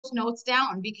those notes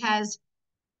down, because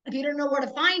if you don't know where to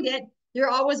find it, you're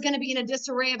always going to be in a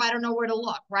disarray of I don't know where to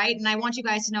look, right? And I want you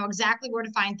guys to know exactly where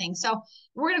to find things. So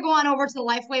we're going to go on over to the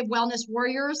LifeWave Wellness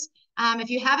Warriors. If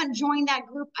you haven't joined that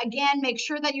group, again, make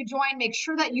sure that you join. Make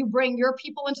sure that you bring your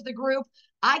people into the group.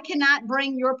 I cannot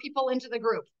bring your people into the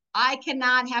group. I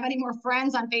cannot have any more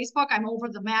friends on Facebook. I'm over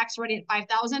the max already at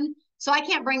 5,000. So I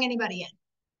can't bring anybody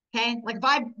in. Okay. Like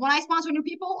when I sponsor new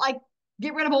people, like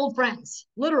get rid of old friends,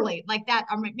 literally like that.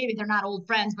 Or maybe they're not old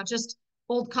friends, but just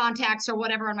old contacts or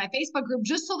whatever in my Facebook group,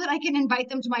 just so that I can invite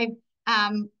them to my,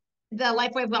 the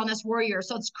LifeWave Wellness Warrior.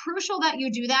 So it's crucial that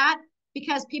you do that,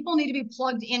 because people need to be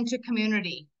plugged into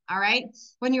community. All right.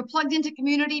 When you're plugged into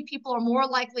community, people are more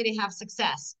likely to have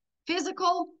success,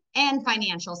 physical and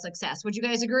financial success. Would you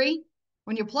guys agree?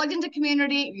 When you're plugged into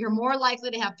community, you're more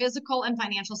likely to have physical and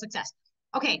financial success.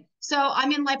 Okay, so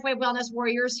I'm in LifeWave Wellness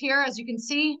Warriors here. As you can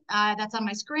see, that's on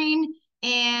my screen.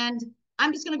 And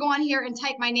I'm just going to go on here and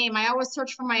type my name. I always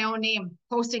search for my own name,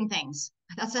 posting things.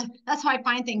 That's how I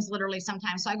find things literally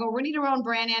sometimes. So I go Renita Roan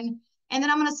Brannon, and then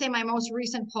I'm going to say my most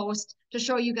recent post to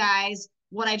show you guys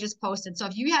what I just posted. So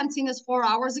if you hadn't seen this 4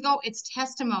 hours ago, it's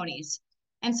testimonies.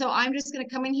 And so I'm just going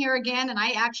to come in here again, and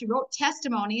I actually wrote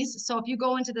testimonies. So if you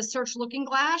go into the search looking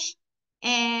glass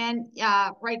and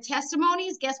write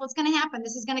testimonies, guess what's going to happen?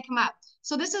 This is going to come up.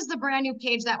 So this is the brand new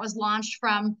page that was launched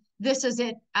from This Is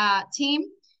It team.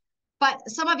 But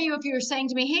some of you, if you're saying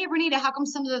to me, hey, Renita, how come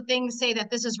some of the things say that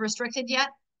this is restricted yet?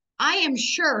 I am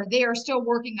sure they are still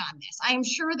working on this. I am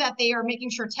sure that they are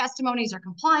making sure testimonies are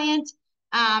compliant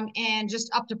and just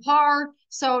up to par.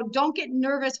 So don't get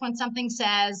nervous when something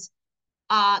says,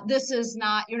 this is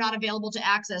not, you're not available to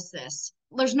access this.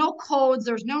 There's no codes,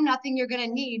 there's no nothing you're going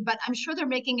to need, but I'm sure they're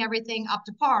making everything up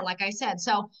to par, like I said.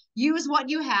 So use what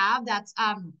you have.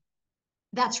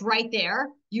 That's right there.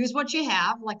 Use what you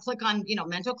have, like click on,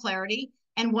 mental clarity,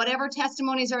 and whatever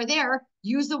testimonies are there,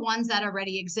 use the ones that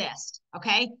already exist.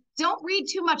 Okay. Don't read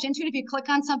too much into it. If you click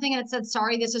on something and it said,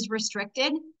 sorry, this is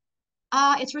restricted.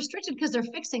 It's restricted because they're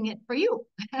fixing it for you.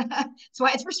 That's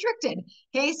why it's restricted.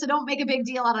 Okay. So don't make a big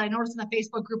deal out of it. I noticed in the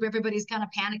Facebook group, everybody's kind of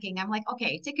panicking. I'm like,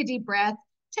 okay, take a deep breath,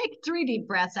 take 3 deep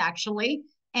breaths actually.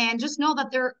 And just know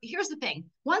that here's the thing.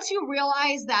 Once you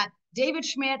realize that David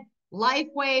Schmidt,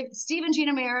 LifeWave, Stephen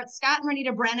Gina Merritt, Scott and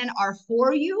Renita Brennan are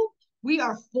for you, we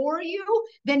are for you,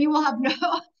 then you will have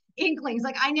no inklings.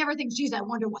 Like I never think, geez, I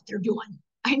wonder what they're doing.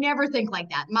 I never think like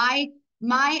that.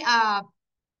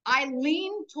 I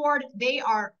lean toward they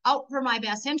are out for my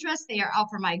best interest. They are out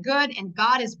for my good, and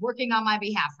God is working on my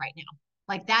behalf right now.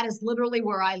 Like that is literally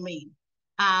where I lean.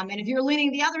 And if you're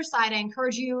leaning the other side, I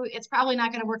encourage you, it's probably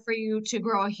not going to work for you to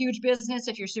grow a huge business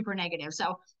if you're super negative.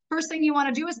 So first thing you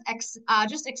want to do is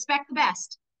just expect the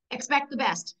best. Expect the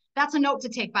best. That's a note to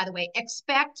take, by the way.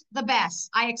 Expect the best.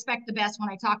 I expect the best when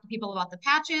I talk to people about the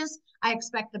patches. I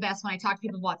expect the best when I talk to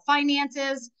people about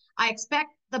finances. I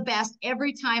expect the best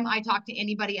every time I talk to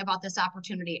anybody about this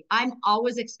opportunity. I'm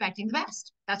always expecting the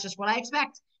best. That's just what I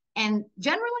expect. And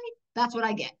generally, that's what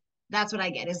I get. That's what I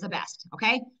get is the best.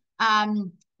 Okay.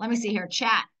 Let me see here.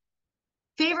 Chat.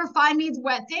 Favor find me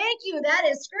wet. Thank you. That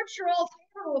is scriptural.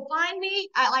 Favor will find me.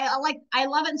 I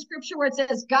love it in scripture where it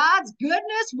says, God's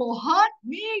goodness will hunt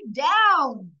me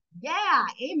down. Yeah.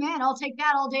 Amen. I'll take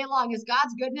that all day long. Is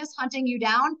God's goodness hunting you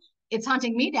down? It's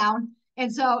hunting me down.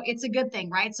 And so it's a good thing,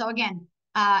 right? So again,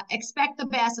 expect the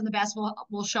best, and the best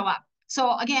will show up.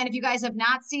 So again, if you guys have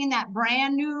not seen that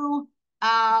brand new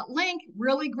link,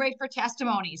 really great for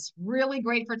testimonies, really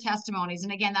great for testimonies.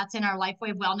 And again, that's in our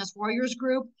LifeWave Wellness Warriors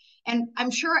group. And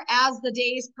I'm sure as the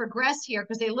days progress here,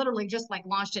 because they literally just like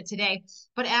launched it today,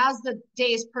 but as the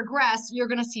days progress, you're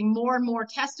going to see more and more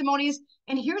testimonies.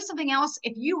 And here's something else.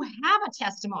 If you have a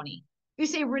testimony, you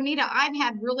say, Renita, I've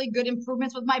had really good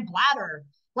improvements with my bladder.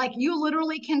 Like you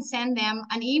literally can send them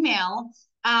an email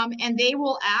and they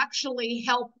will actually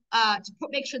help to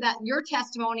make sure that your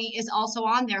testimony is also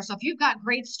on there. So if you've got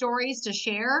great stories to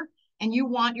share and you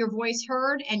want your voice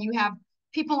heard, and you have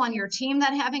people on your team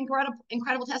that have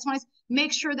incredible testimonies,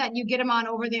 make sure that you get them on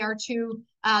over there to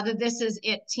the This Is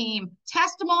It team.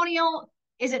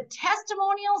 Is it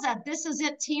testimonials at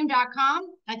thisisitteam.com?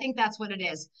 I think that's what it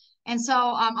is. And so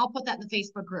I'll put that in the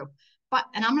Facebook group.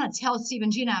 And I'm going to tell Steve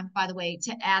and Gina, by the way,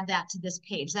 to add that to this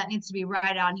page. That needs to be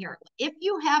right on here. If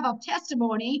you have a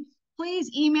testimony,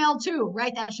 please email too,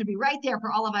 right? That should be right there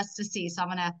for all of us to see. So I'm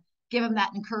going to give them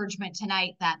that encouragement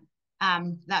tonight. That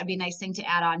would be a nice thing to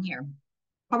add on here.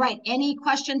 All right. Any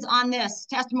questions on this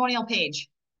testimonial page?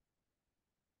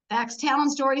 Facts,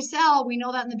 talent, stories sell. We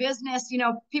know that in the business. You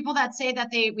know, people that say that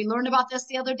we learned about this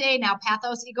the other day. Now,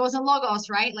 pathos, egos, and logos,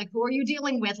 right? Like, who are you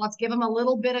dealing with? Let's give them a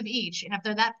little bit of each. And if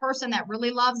they're that person that really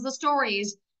loves the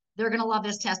stories, they're going to love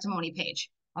this testimony page.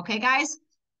 Okay, guys?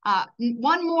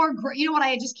 One more, you know what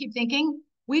I just keep thinking?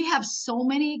 We have so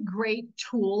many great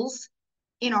tools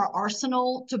in our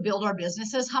arsenal to build our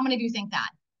businesses. How many of you think that?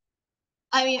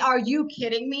 I mean, are you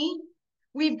kidding me?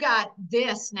 We've got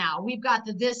this now. We've got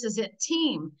the This Is It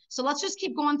team. So let's just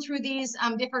keep going through these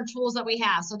different tools that we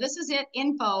have. So This Is It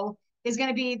info is going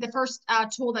to be the first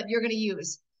tool that you're going to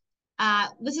use.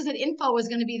 This Is It info is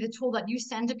going to be the tool that you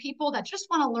send to people that just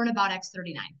want to learn about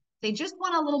X39. They just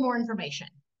want a little more information.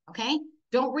 Okay.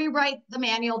 Don't rewrite the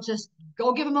manual. Just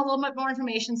go give them a little bit more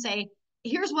information. Say,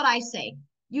 here's what I say.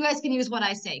 You guys can use what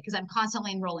I say because I'm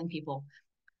constantly enrolling people.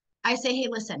 I say, hey,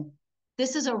 listen,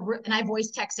 this is and I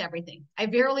voice text everything. I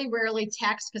very rarely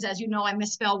text because, as you know, I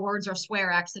misspell words or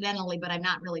swear accidentally, but I'm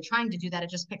not really trying to do that. It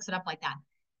just picks it up like that.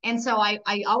 And so I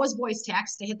always voice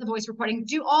text to hit the voice recording.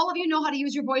 Do all of you know how to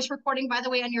use your voice recording, by the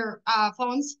way, on your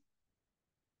phones?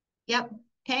 Yep.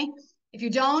 Okay. If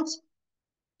you don't,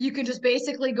 you can just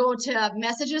basically go to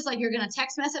messages, like you're going to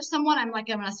text message someone. I'm going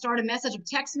to start a message of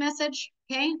text message.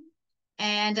 Okay.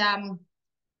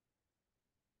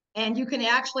 And you can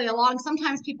actually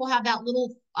sometimes people have that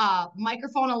little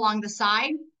microphone along the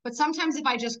side, but sometimes if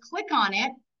I just click on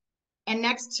it and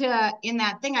next to in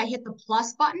that thing, I hit the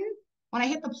plus button. When I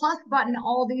hit the plus button,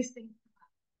 all these things,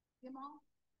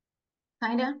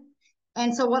 kind of.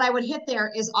 And so what I would hit there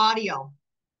is audio.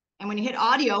 And when you hit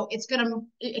audio,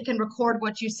 it can record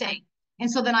what you say.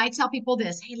 And so then I tell people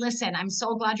this, hey, listen, I'm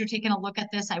so glad you're taking a look at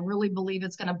this. I really believe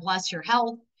it's going to bless your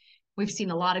health. We've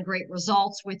seen a lot of great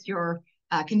results with your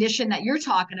condition that you're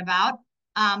talking about.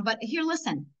 But here,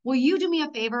 listen, will you do me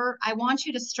a favor? I want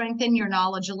you to strengthen your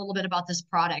knowledge a little bit about this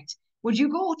product. Would you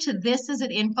go to This Is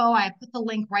It info? I put the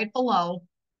link right below.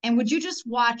 And would you just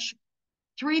watch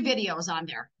 3 videos on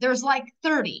there? There's like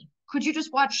 30. Could you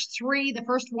just watch 3? The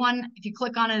first one, if you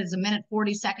click on it, is 1 minute,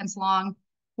 40 seconds long.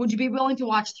 Would you be willing to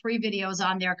watch 3 videos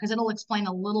on there? Because it'll explain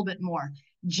a little bit more.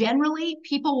 Generally,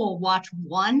 people will watch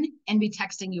 1 and be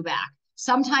texting you back.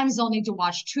 Sometimes they'll need to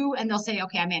watch 2 and they'll say,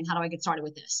 okay, I'm in. How do I get started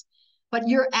with this? But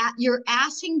you're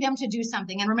asking them to do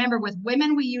something. And remember, with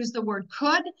women, we use the word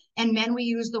could, and men, we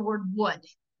use the word would.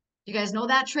 You guys know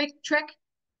that trick?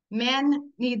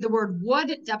 Men need the word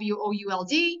would,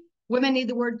 W-O-U-L-D. Women need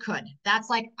the word could. That's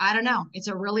like, I don't know. It's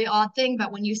a really odd thing.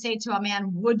 But when you say to a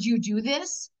man, would you do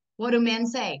this? What do men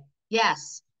say?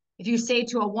 Yes. If you say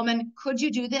to a woman, could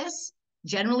you do this?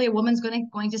 Generally, a woman's going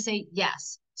to say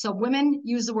yes. So women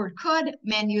use the word could,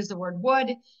 men use the word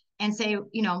would, and say,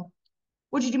 you know,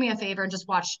 would you do me a favor and just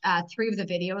watch 3 of the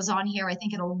videos on here? I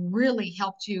think it'll really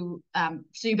help to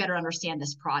so you better understand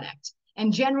this product.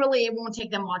 And generally, it won't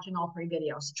take them watching all 3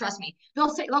 videos. Trust me.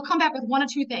 They'll come back with 1 or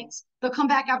 2 things. They'll come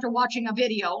back after watching a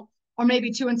video or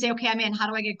maybe 2 and say, okay, I'm in. How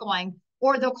do I get going?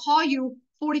 Or they'll call you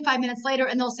 45 minutes later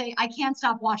and they'll say, I can't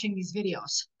stop watching these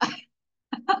videos.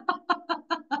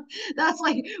 That's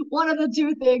like one of the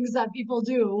 2 things that people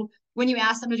do when you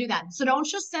ask them to do that. So don't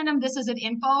just send them This Is It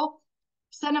info.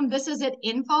 Send them This Is It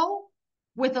info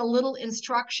with a little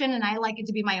instruction. And I like it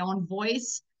to be my own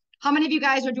voice. How many of you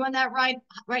guys are doing that right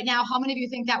now? How many of you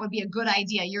think that would be a good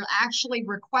idea? You're actually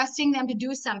requesting them to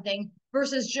do something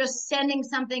versus just sending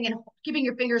something and keeping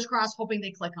your fingers crossed, hoping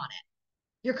they click on it.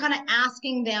 You're kind of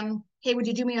asking them, hey, would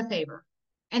you do me a favor?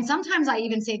 And sometimes I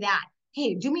even say that,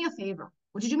 hey, do me a favor.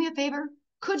 Would you do me a favor?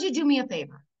 Could you do me a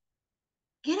favor?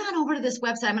 Get on over to this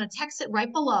website. I'm going to text it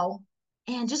right below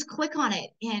and just click on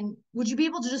it. And would you be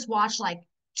able to just watch like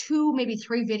 2, maybe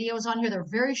 3 videos on here? They're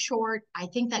very short. I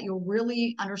think that you'll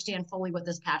really understand fully what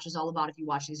this patch is all about if you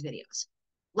watch these videos.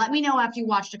 Let me know after you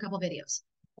watched a couple videos.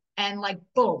 And like,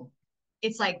 boom,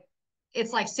 it's like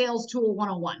sales tool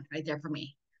 101 right there for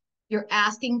me. You're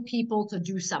asking people to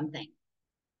do something.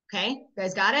 Okay, you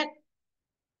guys got it?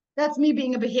 That's me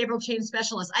being a behavioral change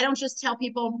specialist. I don't just tell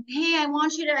people, hey, I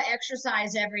want you to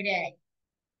exercise every day.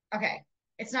 Okay,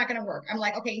 it's not going to work. I'm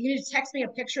like, okay, you need to text me a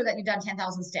picture that you've done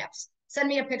 10,000 steps. Send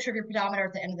me a picture of your pedometer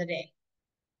at the end of the day.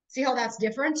 See how that's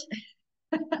different?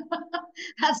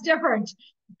 That's different.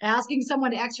 Asking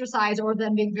someone to exercise or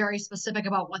them being very specific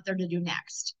about what they're to do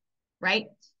next, right?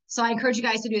 So I encourage you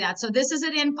guys to do that. So This Is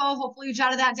It info. Hopefully you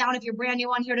jotted that down if you're brand new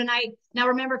on here tonight. Now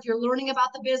remember, if you're learning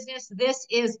about the business, This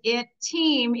Is It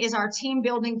team is our team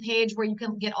building page where you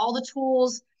can get all the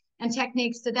tools and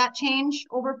techniques. Did that change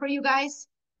over for you guys?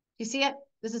 You see it?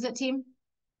 This Is It team.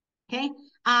 Okay.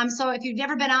 So if you've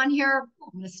never been on here,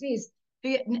 I'm gonna sneeze.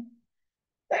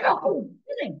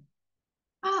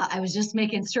 I was just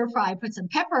making stir fry. I put some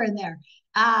pepper in there.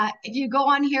 If you go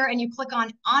on here and you click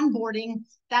on onboarding,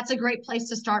 that's a great place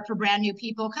to start for brand new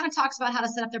people. Kind of talks about how to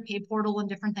set up their pay portal and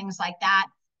different things like that.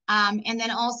 And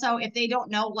then also, if they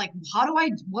don't know, like,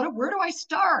 where do I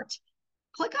start?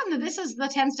 Click on this is the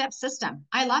 10-step system.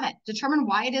 I love it. Determine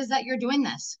why it is that you're doing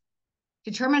this.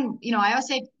 Determine, they always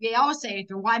say, if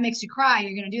your why makes you cry,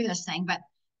 you're going to do this thing. But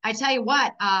I tell you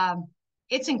what,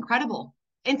 it's incredible.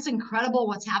 It's incredible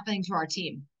what's happening to our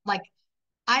team. Like,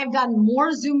 I've done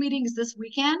more Zoom meetings this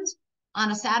weekend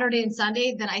on a Saturday and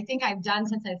Sunday than I think I've done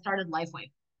since I started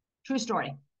LifeWave. True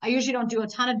story. I usually don't do a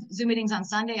ton of Zoom meetings on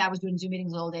Sunday. I was doing Zoom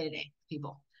meetings all day today,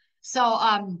 people. So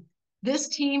this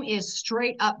team is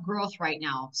straight up growth right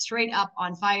now, straight up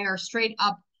on fire, straight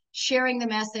up sharing the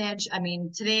message. I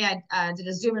mean, today I did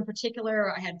a Zoom in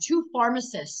particular. I had 2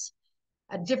 pharmacists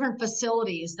at different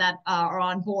facilities that are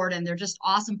on board, and they're just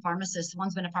awesome pharmacists.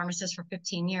 One's been a pharmacist for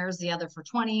 15 years, the other for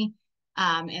 20.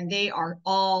 And they are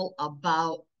all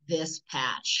about this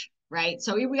patch, right?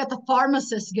 So we got the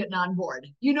pharmacists getting on board.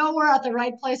 We're at the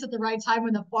right place at the right time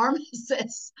when the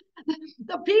pharmacists,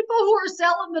 the people who are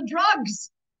selling the drugs,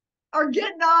 are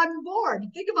getting on board.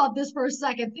 Think about this for a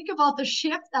second. Think about the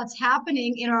shift that's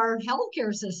happening in our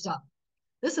healthcare system.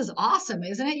 This is awesome,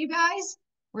 isn't it, you guys?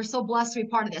 We're so blessed to be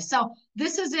part of this. So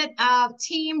this is it,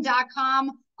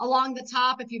 team.com along the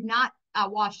top. If you've not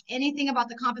watched anything about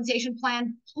the compensation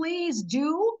plan, please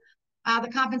do.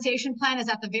 The compensation plan is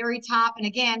at the very top. And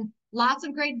again, lots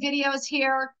of great videos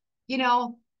here.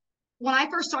 When I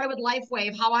first started with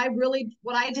LifeWave,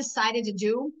 what I decided to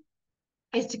do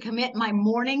is to commit my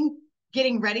morning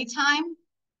getting ready time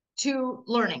to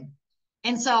learning.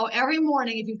 And so every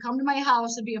morning, if you come to my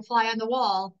house and be a fly on the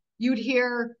wall, you'd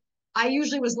hear, I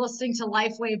usually was listening to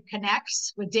LifeWave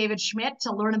Connects with David Schmidt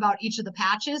to learn about each of the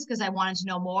patches because I wanted to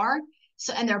know more.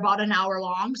 So, and they're about an hour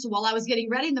long. So while I was getting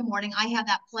ready in the morning, I had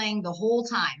that playing the whole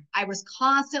time. I was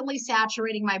constantly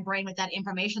saturating my brain with that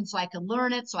information so I could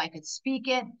learn it, so I could speak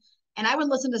it. And I would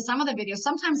listen to some of the videos.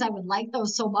 Sometimes I would like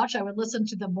those so much, I would listen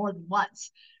to them more than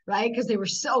once, right? Because they were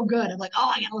so good. I'm like,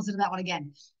 oh, I got to listen to that one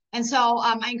again. And so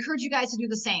I encourage you guys to do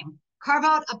the same. Carve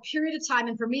out a period of time.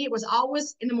 And for me, it was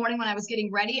always in the morning when I was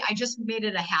getting ready. I just made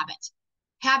it a habit.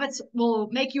 Habits will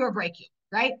make you or break you,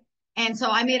 right? And so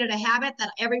I made it a habit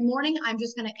that every morning I'm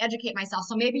just going to educate myself.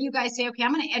 So maybe you guys say, okay,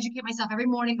 I'm going to educate myself every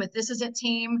morning with This Is It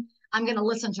team. I'm going to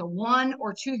listen to 1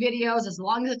 or 2 videos as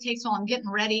long as it takes while I'm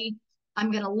getting ready. I'm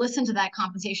going to listen to that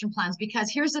compensation plans because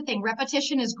here's the thing.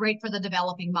 Repetition is great for the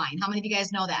developing mind. How many of you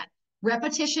guys know that?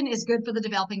 Repetition is good for the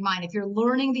developing mind. If you're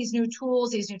learning these new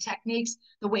tools, these new techniques,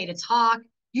 the way to talk,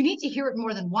 you need to hear it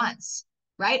more than once,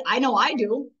 right? I know I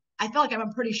do. I feel like I'm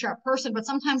a pretty sharp person, but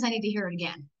sometimes I need to hear it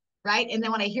again, right? And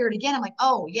then when I hear it again, I'm like,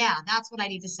 oh yeah, that's what I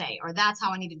need to say, or that's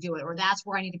how I need to do it, or that's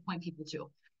where I need to point people to.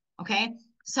 Okay.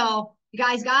 So you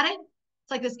guys got it?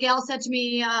 It's like this gal said to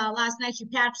me last night, she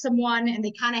patched someone and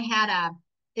they kind of had a,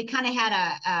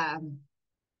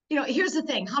 here's the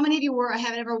thing. How many of you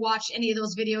have ever watched any of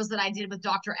those videos that I did with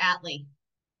Dr. Atlee?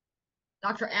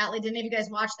 Dr. Atlee, did any of you guys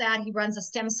watch that? He runs a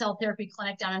stem cell therapy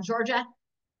clinic down in Georgia.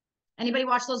 Anybody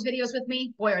watch those videos with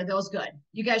me? Boy, are those good.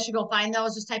 You guys should go find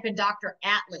those. Just type in Dr.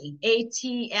 Atlee,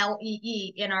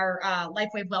 A-T-L-E-E, in our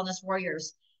LifeWave Wellness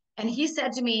Warriors. And he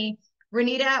said to me,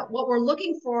 Renita, what we're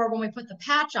looking for when we put the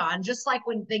patch on, just like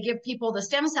when they give people the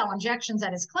stem cell injections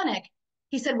at his clinic,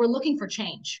 he said, we're looking for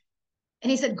change. And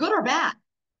he said, good or bad?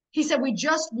 He said, we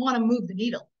just want to move the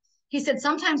needle. He said,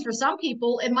 sometimes for some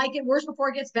people, it might get worse before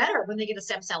it gets better when they get a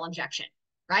stem cell injection,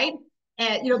 right?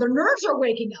 And, their nerves are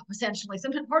waking up, essentially.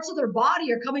 Sometimes parts of their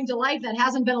body are coming to life that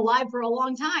hasn't been alive for a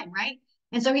long time, right?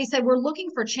 And so he said, we're looking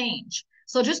for change.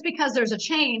 So just because there's a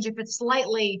change, if it's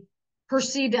slightly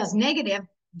perceived as negative,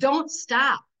 don't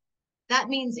stop. That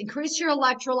means increase your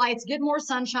electrolytes, get more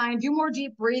sunshine, do more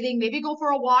deep breathing, maybe go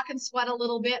for a walk and sweat a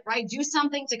little bit, right? Do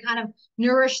something to kind of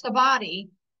nourish the body.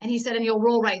 And he said, and you'll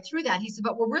roll right through that. He said,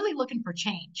 but we're really looking for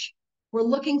change. We're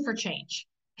looking for change.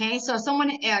 Okay, so if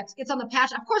someone gets on the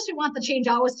patch, of course we want the change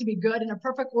always to be good. In a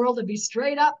perfect world, it'd be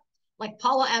straight up, like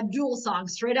Paula Abdul song,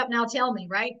 straight up now tell me,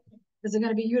 right? Because they're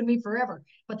going to be you and me forever.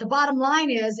 But the bottom line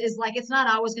is like, it's not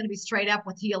always going to be straight up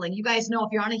with healing. You guys know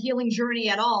if you're on a healing journey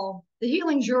at all, the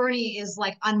healing journey is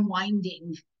like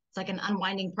unwinding. It's like an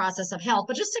unwinding process of health,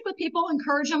 but just stick with people,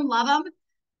 encourage them, love them.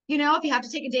 If you have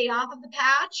to take a day off of the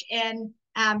patch and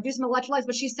do some electrolytes,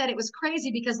 but she said it was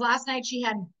crazy because last night she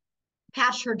had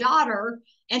patched her daughter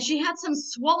and she had some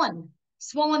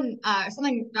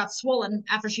something got swollen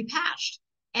after she patched.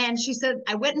 And she said,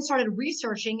 I went and started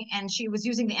researching and she was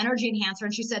using the energy enhancer.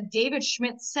 And she said, David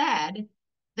Schmidt said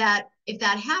that if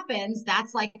that happens,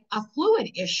 that's like a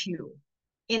fluid issue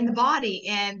in the body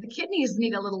and the kidneys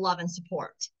need a little love and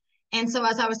support. And so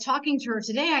as I was talking to her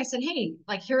today, I said, hey,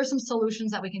 like, here are some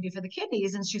solutions that we can do for the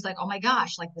kidneys. And she's like, oh my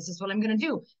gosh, like, this is what I'm going to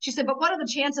do. She said, but what are the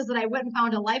chances that I went and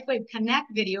found a LifeWave Connect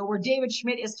video where David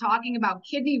Schmidt is talking about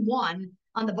kidney one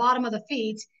on the bottom of the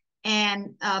feet and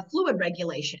fluid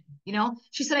regulation? You know,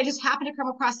 she said, I just happened to come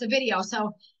across the video.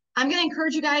 So I'm going to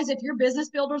encourage you guys, if you're business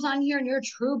builders on here and you're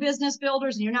true business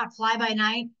builders and you're not fly by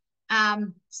night,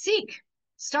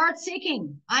 start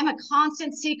seeking. I'm a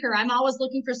constant seeker. I'm always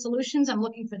looking for solutions. I'm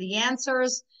looking for the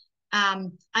answers.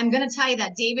 I'm going to tell you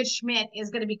that David Schmidt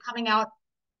is going to be coming out.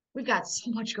 We've got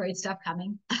so much great stuff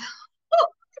coming.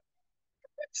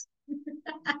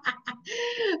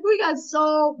 We got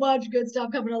so much good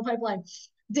stuff coming on the pipeline.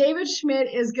 David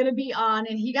Schmidt is going to be on,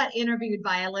 and he got interviewed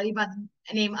by a lady by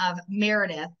the name of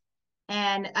Meredith.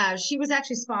 And she was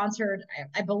actually sponsored,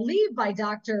 I believe, by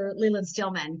Dr. Leland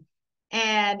Stillman.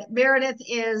 And Meredith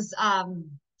is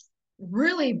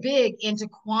really big into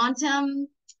quantum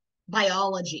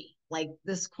biology, like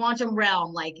this quantum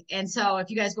realm. And so if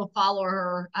you guys go follow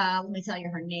her, let me tell you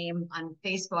her name on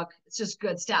Facebook. It's just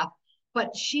good stuff.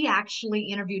 But she actually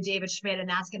interviewed David Schmidt, and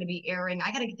that's going to be airing.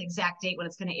 I got to get the exact date when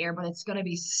it's going to air, but it's going to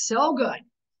be so good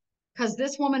because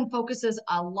this woman focuses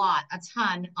a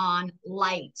ton on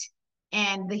light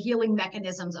and the healing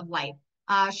mechanisms of light.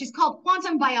 She's called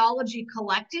Quantum Biology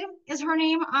Collective is her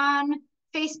name on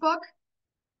Facebook.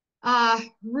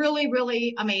 Really,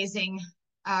 really amazing.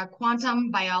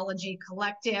 Quantum Biology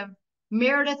Collective.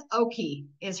 Meredith Oki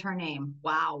is her name.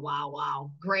 Wow, wow,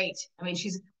 wow. Great. I mean,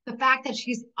 the fact that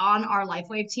she's on our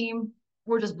LifeWave team,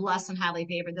 we're just blessed and highly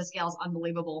favored. This gal's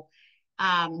unbelievable.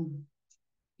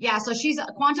 Yeah, so she's a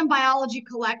Quantum Biology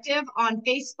Collective on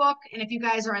Facebook. And if you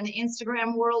guys are in the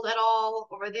Instagram world at all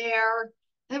over there,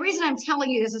 and the reason I'm telling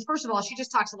you this is, first of all, she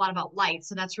just talks a lot about light.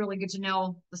 So that's really good to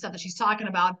know the stuff that she's talking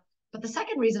about. But the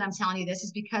second reason I'm telling you this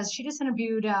is because she just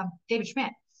interviewed David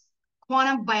Schmidt,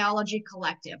 Quantum Biology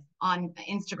Collective on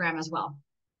Instagram as well.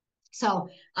 So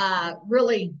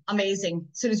really amazing.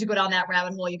 As soon as you go down that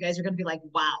rabbit hole, you guys are going to be like,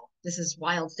 wow, this is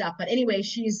wild stuff. But anyway,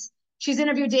 she's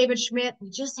interviewed David Schmidt. We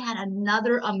just had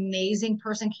another amazing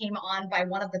person came on by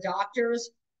one of the doctors.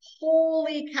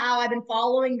 Holy cow, I've been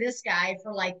following this guy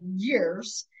for like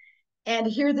years. And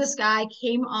here this guy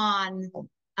came on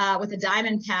with a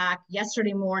diamond pack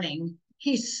yesterday morning.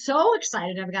 He's so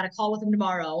excited. I've got a call with him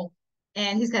tomorrow.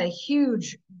 And he's got a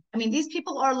huge, I mean, these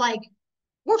people are like,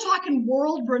 we're talking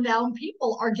world-renowned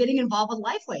people are getting involved with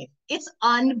LifeWave. It's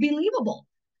unbelievable.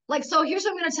 Like, so here's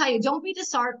what I'm going to tell you. Don't be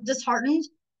disheartened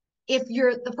if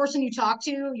the person you talk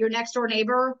to, your next door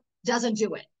neighbor, doesn't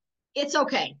do it. It's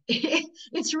okay.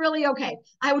 It's really okay.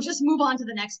 I would just move on to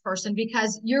the next person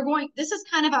because this is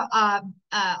kind of a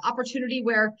opportunity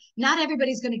where not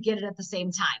everybody's going to get it at the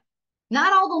same time.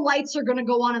 Not all the lights are going to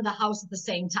go on in the house at the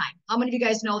same time. How many of you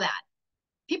guys know that?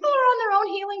 People are on their own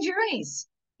healing journeys.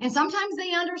 And sometimes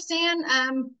they understand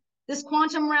this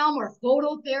quantum realm or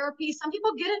phototherapy. Some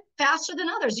people get it faster than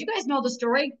others. You guys know the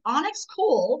story. Onyx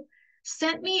Cool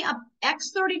sent me a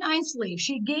X39 sleeve.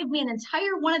 She gave me an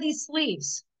entire one of these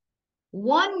sleeves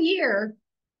 1 year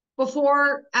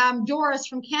before Doris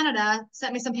from Canada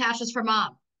sent me some patches for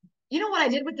mom. You know what I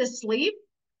did with this sleeve?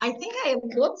 I think I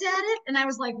looked at it and I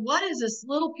was like, what is this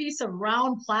little piece of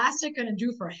round plastic going to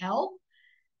do for health?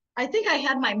 I think I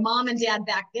had my mom and dad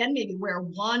back then maybe wear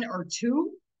one or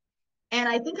two. And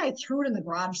I think I threw it in the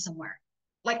garage somewhere.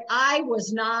 Like I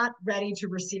was not ready to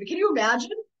receive it. Can you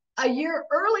imagine? A year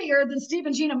earlier than Steve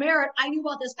and Gina Merritt, I knew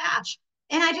about this patch.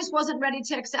 And I just wasn't ready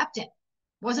to accept it.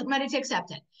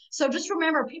 So just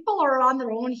remember, people are on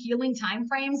their own healing time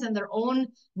frames and their own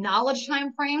knowledge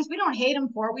time frames. We don't hate them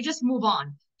for it. We just move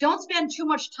on. Don't spend too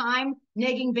much time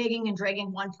nagging, begging, and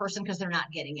dragging one person because they're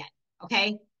not getting it.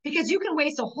 Okay? Because you can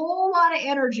waste a whole lot of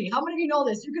energy. How many of you know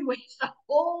this? You can waste a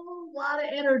whole lot of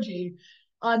energy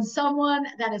on someone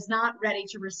that is not ready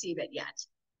to receive it yet.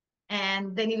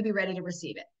 And they need to be ready to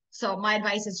receive it. So my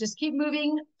advice is just keep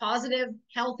moving, positive,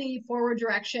 healthy, forward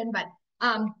direction. But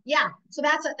yeah, so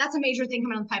that's a major thing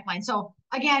coming on the pipeline. So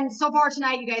again, so far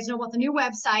tonight, you guys know about the new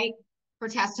website for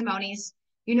testimonies.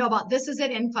 You know about This Is It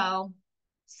info.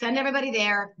 Send everybody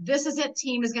there. This Is It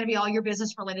team is going to be all your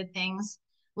business related things.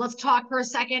 Let's talk for a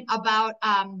second about,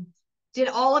 did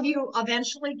all of you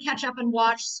eventually catch up and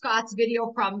watch Scott's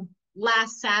video from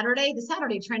last Saturday? The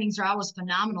Saturday trainings are always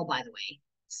phenomenal, by the way.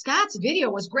 Scott's video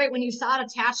was great when you saw it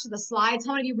attached to the slides.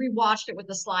 How many of you rewatched it with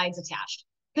the slides attached?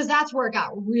 Because that's where it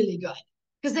got really good.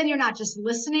 Because then you're not just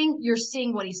listening, you're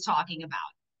seeing what he's talking about.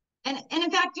 And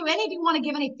in fact, do any of you want to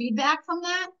give any feedback from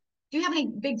that? Do you have any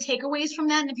big takeaways from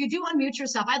that? And if you do, unmute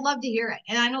yourself. I'd love to hear it.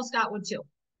 And I know Scott would too.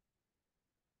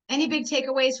 Any big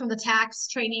takeaways from the tax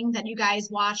training that you guys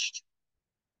watched?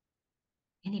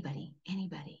 Anybody?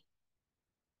 Anybody?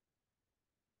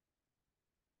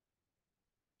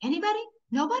 Anybody?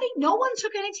 Nobody? No one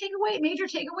took any major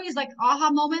takeaways, like aha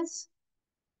moments?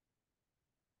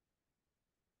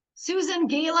 Susan,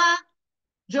 Gayla,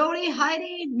 Jody,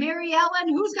 Heidi, Mary Ellen,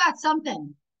 who's got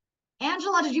something?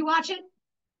 Angela, did you watch it?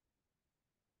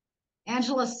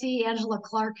 Angela C., Angela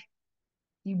Clark,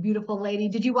 you beautiful lady.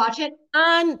 Did you watch it?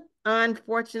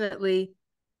 Unfortunately,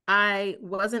 I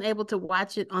wasn't able to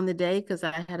watch it on the day because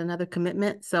I had another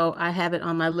commitment. So I have it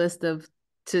on my list of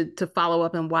to follow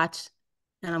up and watch.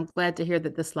 And I'm glad to hear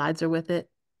that the slides are with it.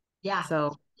 Yeah.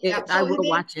 So Yeah. I So will they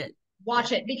watch it.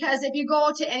 watch Yeah. it, because if you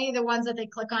go to any of the ones that they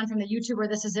click on from the YouTuber,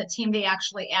 This Is It team, they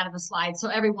actually added the slides. So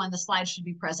everyone, the slides should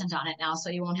be present on it now.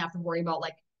 So you won't have to worry about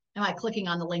like, am I clicking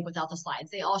on the link without the slides?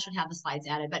 They all should have the slides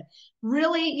added. But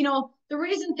really, the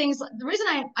reason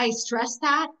I stress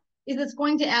that is it's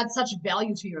going to add such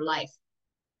value to your life.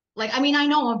 Like, I mean, I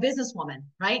know I'm a businesswoman,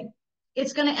 right?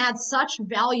 It's going to add such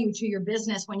value to your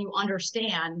business when you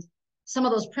understand some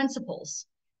of those principles.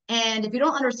 And if you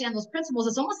don't understand those principles,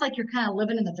 it's almost like you're kind of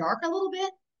living in the dark a little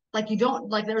bit. Like you don't,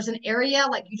 like there's an area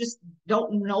like you just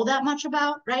don't know that much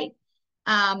about, right?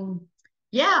 Um,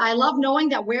 yeah, I love knowing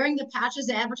that wearing the patches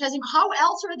and advertising. How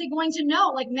else are they going to know?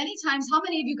 Like many times, how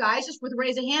many of you guys, just with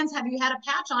raise of hands, have you had a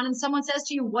patch on and someone says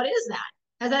to you, "What is that?"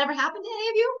 Has that ever happened to any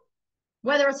of you?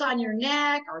 Whether it's on your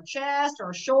neck or chest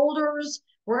or shoulders,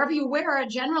 wherever you wear it,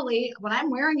 generally, when I'm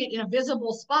wearing it in a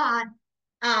visible spot,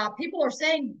 people are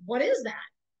saying, "What is that?"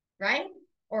 Right?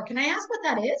 Or can I ask what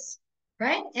that is?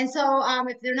 Right? And so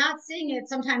if they're not seeing it,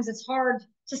 sometimes it's hard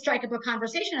to strike up a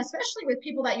conversation, especially with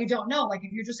people that you don't know, like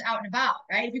if you're just out and about,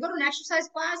 right? If you go to an exercise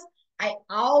class, I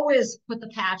always put the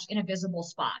patch in a visible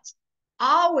spot.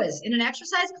 Always in an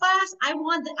exercise class, I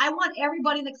want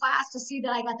everybody in the class to see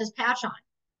that I got this patch on.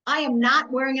 I am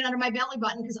not wearing it under my belly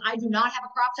button because I do not have a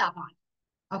crop top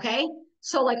on. Okay.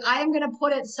 So like I am gonna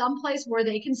put it someplace where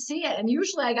they can see it. And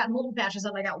usually I got multiple patches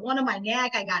on. I got one on my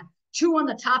neck, I got two on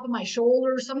the top of my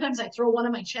shoulders. Sometimes I throw one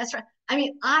on my chest. I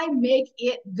mean, I make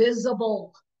it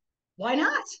visible. Why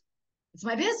not? It's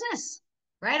my business,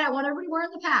 right? I want everybody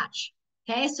wearing the patch.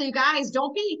 Okay. So you guys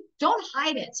don't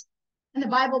hide it. In the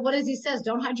Bible, what does he says?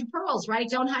 Don't hide your pearls, right?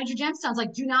 Don't hide your gemstones.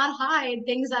 Like, do not hide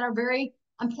things that are very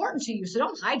important to you. So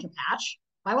don't hide your patch.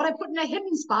 Why would I put in a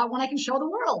hidden spot when I can show the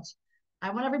world?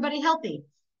 I want everybody healthy.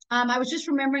 I was just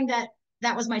remembering that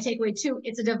was my takeaway too.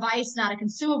 It's a device, not a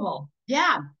consumable.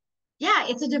 Yeah. Yeah,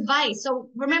 it's a device. So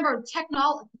remember,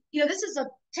 this is a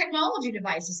technology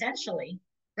device essentially,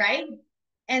 right?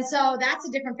 And so that's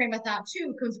a different frame of thought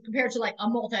too, compared to like a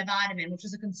multivitamin, which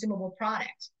is a consumable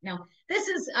product. Now, this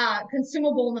is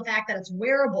consumable in the fact that it's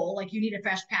wearable, like you need a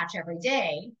fresh patch every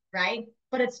day, right?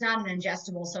 But it's not an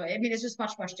ingestible. So, I mean, it's just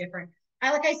much, much different.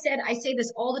 Like I said, I say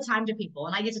this all the time to people,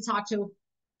 and I get to talk to,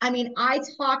 like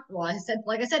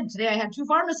I said, today I had two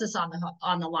pharmacists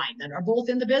on the line that are both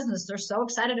in the business. They're so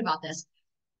excited about this,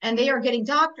 and they are getting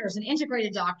doctors and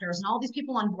integrated doctors and all these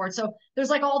people on board. So there's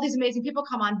like all these amazing people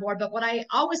come on board. But what I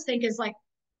always think is like,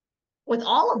 with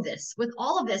all of this,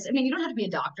 I mean, you don't have to be a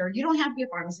doctor, you don't have to be a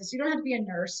pharmacist, you don't have to be a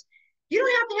nurse, you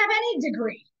don't have to have any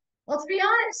degree. Let's be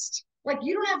honest. Like,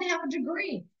 you don't have to have a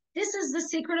degree. This is the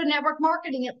secret of network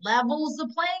marketing. It levels the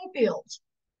playing field.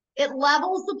 It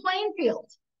levels the playing field,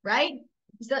 right?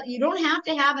 So you don't have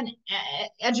to have an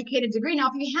educated degree.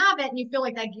 Now, if you have it and you feel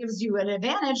like that gives you an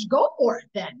advantage, go for it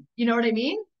then. You know what I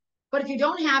mean? But if you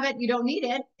don't have it, you don't need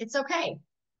it, it's okay.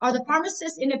 Are the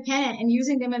pharmacists independent and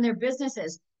using them in their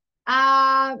businesses?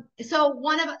 So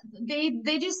one of they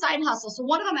do side hustle. So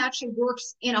one of them actually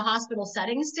works in a hospital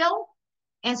setting still.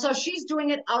 And so she's doing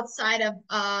it outside of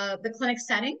the clinic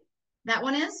setting. That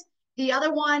one is. The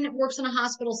other one works in a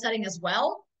hospital setting as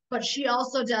well, but she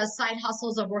also does side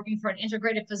hustles of working for an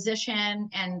integrated physician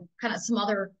and kind of some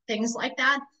other things like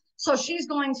that. So she's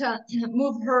going to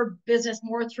move her business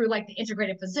more through like the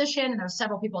integrated physician, and there's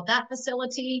several people at that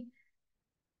facility.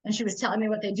 And she was telling me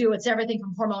what they do. It's everything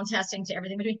from hormone testing to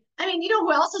everything between. I mean, you know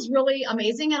who else is really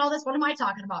amazing at all this? What am I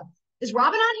talking about? Is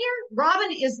Robin on here?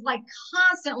 Robin is like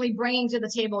constantly bringing to the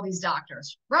table these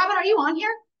doctors. Robin, are you on here?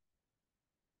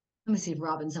 Let me see if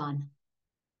Robin's on.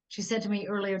 She said to me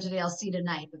earlier today, I'll see you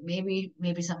tonight, but maybe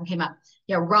something came up.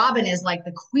 Yeah, Robin is like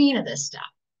the queen of this stuff.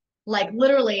 Like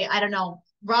literally, I don't know.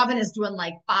 Robin is doing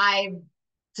like 5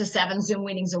 to 7 Zoom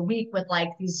meetings a week with like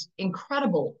these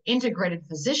incredible integrated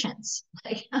physicians.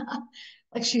 Like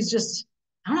she's just,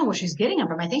 I don't know where she's getting them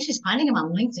from. I think she's finding them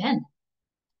on LinkedIn.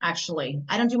 Actually,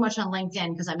 I don't do much on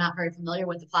LinkedIn because I'm not very familiar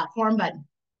with the platform, but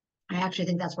I actually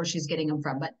think that's where she's getting them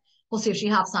from. But we'll see if she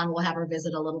hops on. We'll have her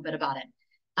visit a little bit about it.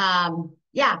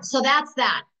 Yeah, so that's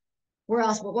that. where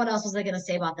else? What else was I going to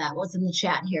say about that? What's in the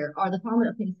chat here? Or the pharma?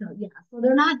 Okay, so yeah, so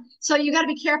they're not. So you got to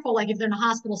be careful. Like if they're in a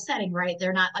hospital setting, right?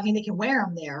 They're not. I mean, they can wear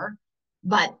them there,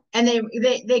 but and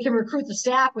they can recruit the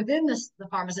staff within the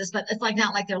pharmacist, but it's like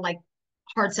not like they're like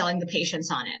hard selling the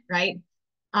patients on it, right?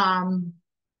 Um,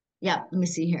 yeah. Let me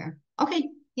see here. Okay.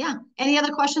 Yeah. Any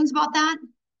other questions about that?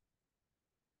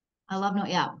 I love no.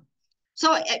 Yeah.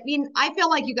 So I mean, I feel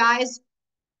like you guys,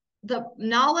 the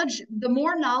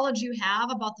more knowledge you have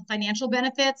about the financial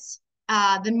benefits,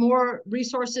 the more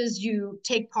resources you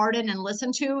take part in and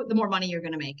listen to, the more money you're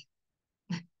going to make.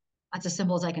 That's as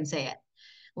simple as I can say it.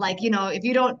 Like, if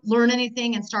you don't learn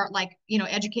anything and start like,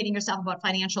 educating yourself about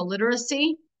financial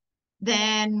literacy,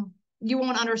 then you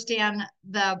won't understand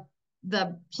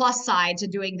the plus side to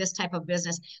doing this type of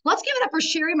business. Let's give it up for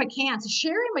Sherry McCants.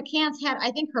 Sherry McCants had,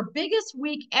 I think, her biggest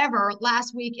week ever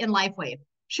last week in LifeWave.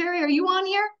 Sherry, are you on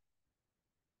here?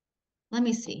 Let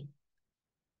me see.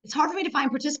 It's hard for me to find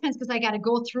participants because I got to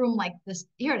go through them like this.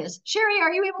 Here it is. Sherry,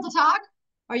 are you able to talk?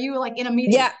 Are you like in a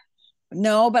meeting? Yeah.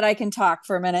 No, but I can talk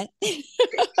for a minute. Sherry,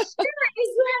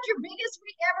 you had your biggest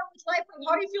week ever with LifeWave.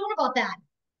 How are you feeling about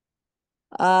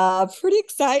that? Pretty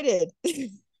excited.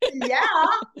 Yeah,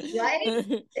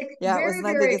 right? Yeah, very, it was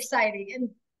my very biggest, exciting.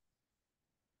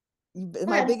 And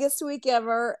my biggest week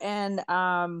ever. And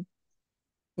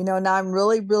now I'm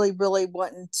really, really, really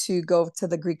wanting to go to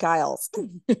the Greek Isles.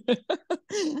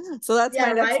 So that's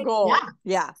my next goal.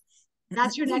 Yeah.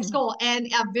 That's your next goal,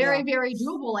 and very, very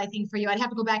doable, I think, for you. I'd have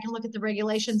to go back and look at the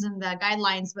regulations and the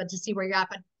guidelines, but to see where you're at.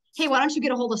 But hey, why don't you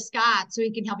get a hold of Scott so he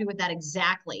can help you with that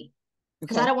exactly?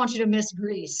 Because I don't want you to miss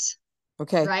Greece.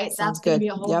 Okay. Right? That's going to be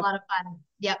a whole lot of fun.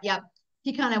 Yep.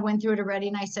 He kind of went through it already,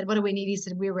 and I said, "What do we need?" He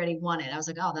said, "We already won it." I was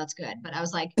like, "Oh, that's good." But I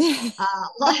was like,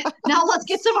 "Now let's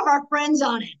get some of our friends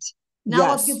on it."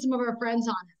 Let's get some of our friends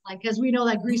on it, like because we know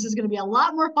that Greece is going to be a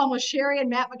lot more fun with Sherry and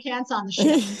Matt McCants on the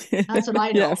ship. That's what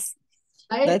I know. Yes.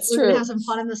 Right? That's We're true. gonna have some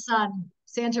fun in the sun,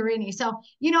 Santorini. So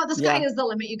the sky is the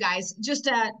limit, you guys. Just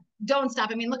don't stop.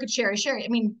 I mean, look at Sherry. Sherry, I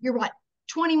mean, you're what,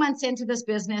 20 months into this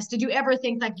business? Did you ever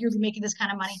think like you'd be making this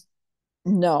kind of money?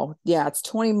 No. Yeah, it's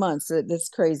 20 months. It's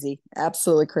crazy.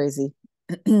 Absolutely crazy.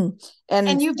 And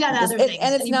you've done other things,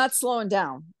 and it's not slowing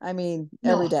down. I mean,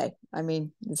 every day. I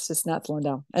mean, it's just not slowing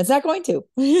down. It's not going to.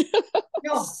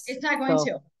 No, it's not going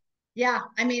to. Yeah,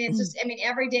 I mean, it's just, I mean,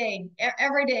 every day,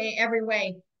 every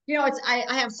way. I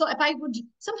have, so if I would,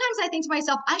 sometimes I think to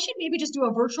myself, I should maybe just do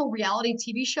a virtual reality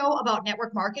TV show about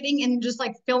network marketing and just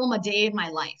like film a day in my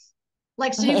life.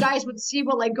 Like, so you guys would see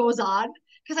what like goes on.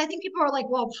 Because I think people are like,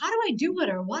 well, how do I do it?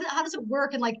 Or how does it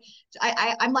work? And like,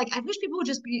 I'm like, I wish people would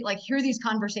just be like, hear these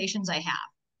conversations I have.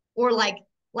 Or like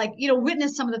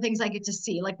witness some of the things I get to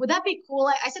see. Like, would that be cool?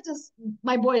 I said to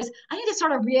my boys, I need to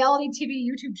start a reality TV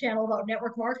YouTube channel about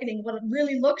network marketing, what it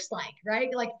really looks like, right?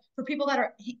 Like for people that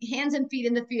are hands and feet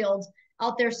in the field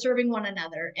out there serving one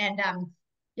another. And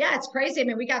yeah, it's crazy. I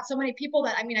mean, we got so many people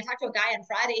that, I mean, I talked to a guy on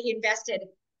Friday.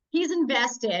 He's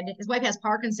invested, his wife has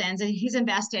Parkinson's, and he's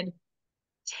invested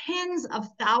tens of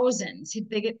thousands.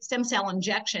 They get stem cell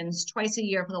injections twice a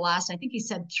year for the last, I think he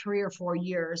said 3 or 4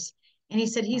 years. And he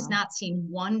said he's not seen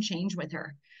one change with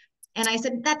her. And I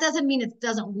said, that doesn't mean it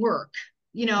doesn't work.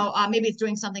 Maybe it's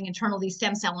doing something internal, these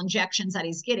stem cell injections that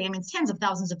he's getting. I mean, it's tens of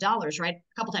thousands of dollars, right?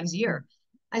 A couple times a year.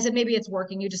 I said, maybe it's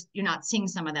working. You're not seeing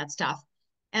some of that stuff.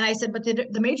 And I said, but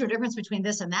the major difference between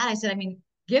this and that, I said, I mean,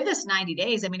 give this 90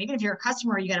 days. I mean, even if you're a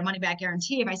customer, you got a money back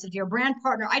guarantee. If I said, if you're a brand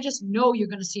partner, I just know you're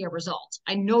going to see a result.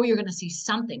 I know you're going to see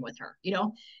something with her,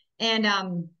 And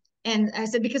I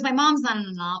said, because my mom's not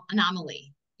an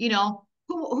anomaly,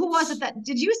 Who was it that,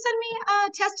 did you send me a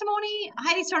testimony,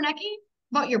 Heidi Sarnecki,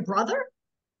 about your brother?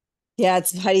 Yeah,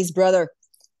 it's Heidi's brother.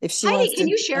 If she Heidi, can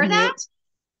you share that?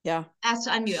 Yeah. Ask to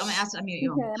unmute. I'm going to ask to unmute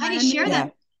you. Okay, Heidi, share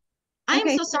that. I'm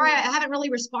okay. so sorry. I haven't really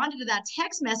responded to that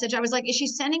text message. I was like, is she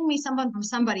sending me someone from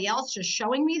somebody else just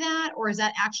showing me that? Or is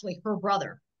that actually her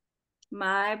brother?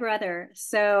 My brother.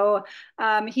 So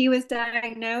he was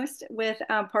diagnosed with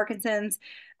Parkinson's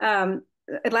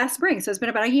last spring. So it's been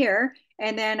about a year.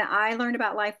 And then I learned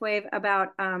about LifeWave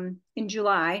about in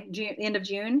July, end of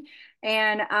June.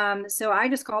 And so I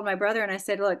just called my brother and I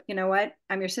said, look, you know what?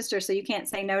 I'm your sister, so you can't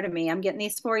say no to me. I'm getting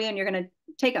these for you and you're going to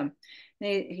take them.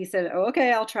 And he said, oh,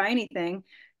 okay, I'll try anything.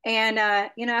 And,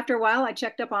 after a while, I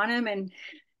checked up on him and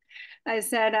I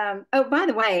said, oh, by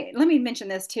the way, let me mention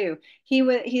this too. He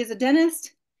is a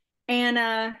dentist,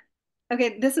 and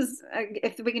okay, this is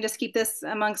if we can just keep this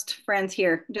amongst friends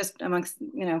here, just amongst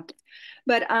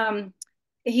but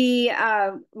he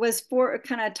was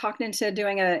kind of talked into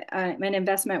doing an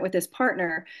investment with his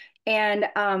partner, and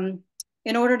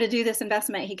in order to do this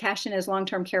investment, he cashed in his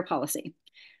long-term care policy.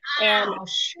 And Oh,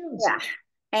 shoot. yeah.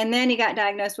 And then he got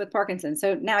diagnosed with Parkinson's.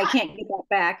 So now he can't get that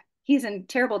back. He's in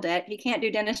terrible debt. He can't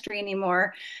do dentistry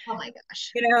anymore. Oh my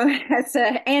gosh. You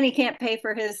know, and he can't pay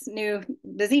for his new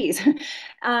disease.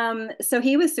 So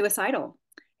he was suicidal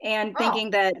and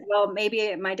thinking that, well,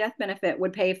 maybe my death benefit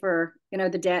would pay for, you know,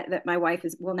 the debt that my wife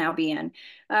will now be in.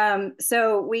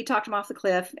 So we talked him off the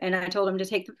cliff, and I told him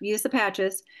to use the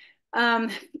patches.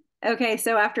 Okay,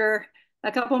 so after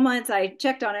a couple of months, I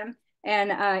checked on him,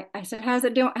 and I said, "How's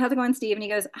it going, Steve?" And he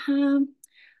goes, I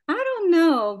don't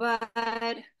know, but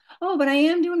I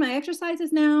am doing my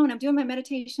exercises now, and I'm doing my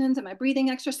meditations and my breathing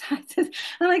exercises."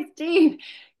 I'm like, "Steve,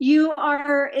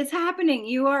 it's happening.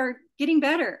 You are getting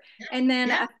better." And then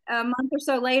a month or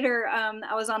so later,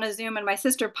 I was on a Zoom, and my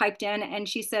sister piped in, and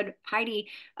she said, "Heidi,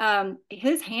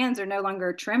 his hands are no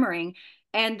longer tremoring."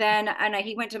 And then,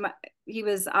 he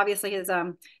was obviously, his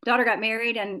daughter got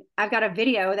married, and I've got a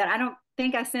video that I don't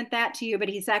think I sent that to you, but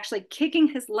he's actually kicking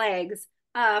his legs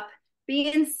up,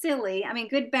 being silly. I mean,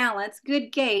 good balance,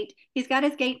 good gait. He's got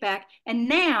his gait back, and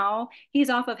now he's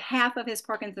off of half of his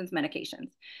Parkinson's medications.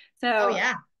 So,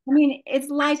 I mean, it's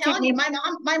like, I'm telling you, my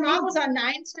mom was on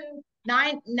nine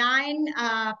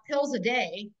pills a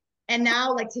day, and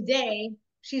now, like today,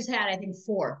 she's had, I think,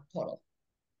 4 total.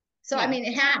 So I mean,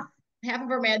 half of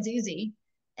her med's easy.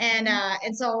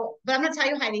 And so, but I'm gonna tell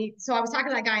you, Heidi. So I was talking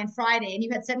to that guy on Friday, and you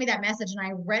had sent me that message, and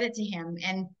I read it to him.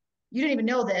 And you didn't even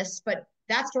know this, but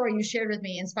that story you shared with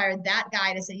me inspired that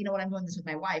guy to say, you know what, I'm doing this with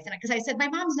my wife. And because I said, my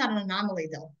mom's not an anomaly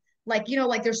though. Like, you know,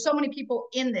 like there's so many people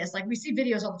in this. Like we see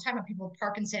videos all the time of people with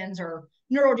Parkinson's or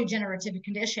neurodegenerative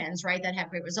conditions, right, that have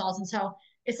great results. And so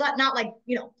it's not like,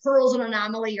 you know, Pearl's an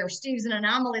anomaly or Steve's an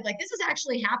anomaly. Like this is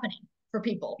actually happening for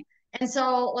people. And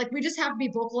so like we just have to be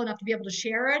vocal enough to be able to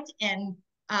share it. And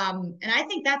I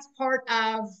think that's part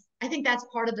of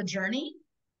the journey,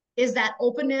 is that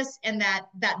openness and that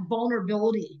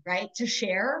vulnerability, right? To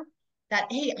share that,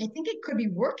 hey, I think it could be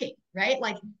working, right?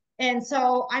 Like, and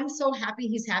so I'm so happy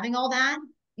he's having all that.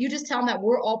 You just tell him that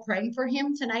we're all praying for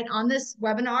him tonight on this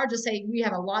webinar. Just say, we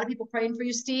have a lot of people praying for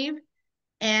you, Steve.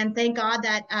 And thank God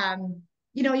that,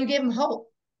 you know, you gave him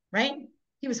hope, right?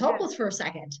 He was hopeless for a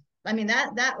second. I mean,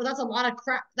 that's a lot of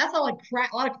crap. That's a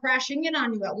lot of crashing in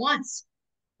on you at once,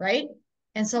 right?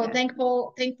 And so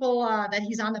thankful that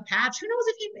he's on the patch. Who knows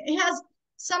if he has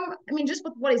some, I mean, just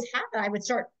with what he's had, I would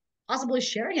start possibly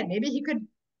sharing it. Maybe he could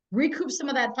recoup some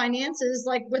of that finances,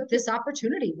 like with this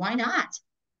opportunity. Why not?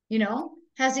 You know,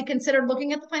 has he considered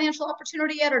looking at the financial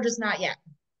opportunity yet, or just not yet?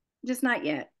 Just not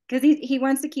yet, because he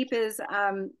wants to keep his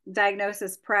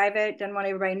diagnosis private, doesn't want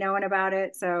everybody knowing about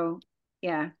it. So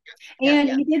yeah. And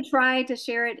he did try to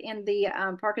share it in the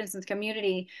Parkinson's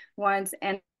community once,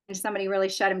 and somebody really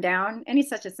shut him down. And he's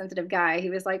such a sensitive guy. He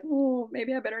was like, "Oh,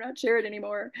 maybe I better not share it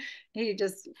anymore."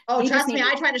 Trust me,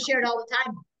 I try to share it all the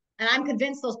time. And I'm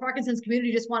convinced those Parkinson's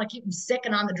community just want to keep them sick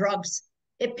and on the drugs.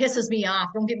 It pisses me off.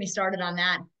 Don't get me started on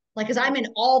that. Like, because I'm in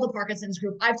all the Parkinson's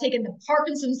group. I've taken the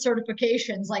Parkinson's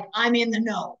certifications. Like, I'm in the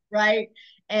know, right?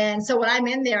 And so when I'm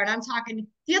in there and I'm talking,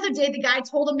 the other day, the guy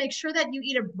told him, make sure that you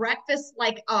eat a breakfast,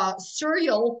 like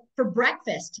cereal for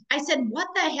breakfast. I said, what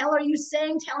the hell are you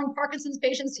saying, telling Parkinson's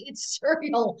patients to eat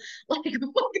cereal? Like, oh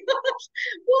my gosh,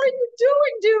 what are you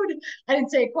doing, dude? I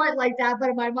didn't say it quite like that, but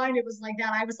in my mind, it was like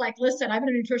that. I was like, listen, I've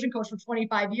been a nutrition coach for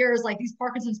 25 years. Like these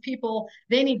Parkinson's people,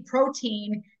 they need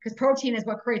protein, because protein is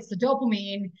what creates the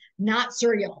dopamine, not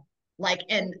cereal. Like,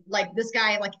 and like this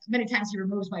guy, like many times he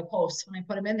removes my posts when I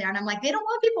put him in there. And I'm like, they don't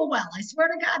want people well. I swear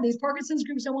to God, these Parkinson's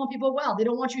groups don't want people well. They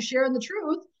don't want you sharing the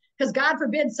truth, because God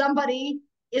forbid somebody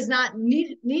is not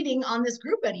needing on this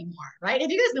group anymore, right? Have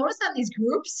you guys noticed that in these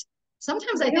groups?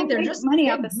 Sometimes I think they're just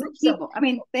money off of people. I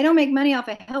mean, they don't make money off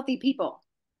of healthy people.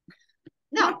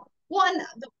 No,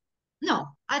 no.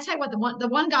 I tell you what, the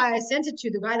one guy I sent it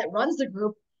to, the guy that runs the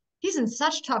group, he's in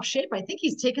such tough shape. I think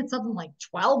he's taking something like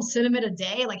 12 cinnamon a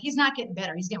day. Like he's not getting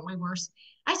better. He's getting way worse.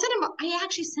 I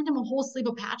actually sent him a whole sleeve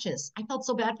of patches. I felt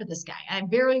so bad for this guy. I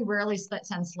very rarely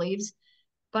send sleeves,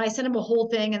 but I sent him a whole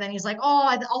thing. And then he's like,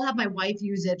 oh, I'll have my wife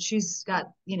use it. She's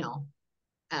got, you know,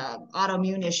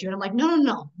 autoimmune issue. And I'm like,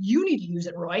 no, you need to use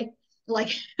it, Roy.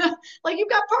 Like, like you've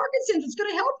got Parkinson's. It's going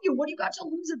to help you. What do you got to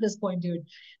lose at this point, dude?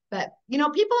 But, you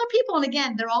know, people are people. And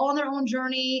again, they're all on their own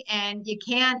journey, and you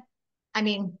can't, I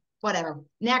mean, whatever.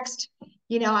 Next,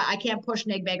 you know, I can't push,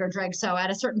 nag, beg, or drag. So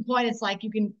at a certain point, it's like you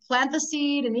can plant the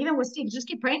seed, and even with Steve, just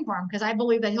keep praying for him, because I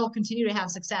believe that he'll continue to have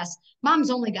success.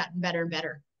 Mom's only gotten better and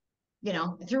better. You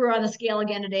know, I threw her on the scale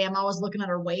again today. I'm always looking at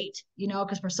her weight, you know,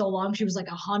 because for so long she was like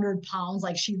 100 pounds.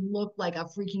 Like she looked like a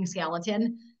freaking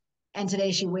skeleton. And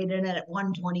today she weighed in at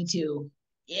 122.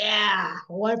 Yeah,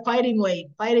 what fighting weight,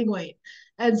 fighting weight.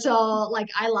 And so like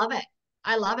I love it.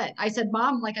 I love it. I said,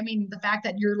 Mom, like, I mean, the fact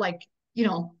that you're like,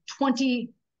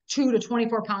 22 to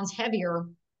 24 pounds heavier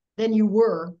than you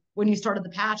were when you started the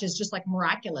patch is just like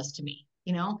miraculous to me.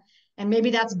 And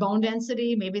maybe that's bone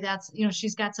density, maybe that's,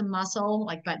 she's got some muscle,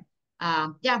 like, but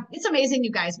yeah, it's amazing,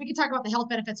 you guys. We could talk about the health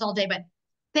benefits all day, but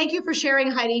thank you for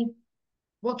sharing, Heidi.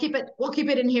 We'll keep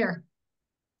it in here.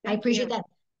 I appreciate that.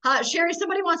 Sherry,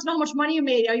 somebody wants to know how much money you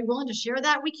made. Are you willing to share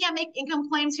that? We can't make income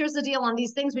claims. Here's the deal on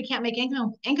these things. We can't make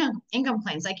income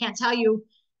claims. I can't tell you,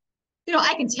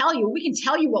 I can tell you, we can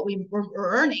tell you what we're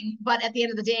earning, but at the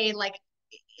end of the day, like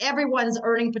everyone's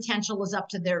earning potential is up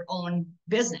to their own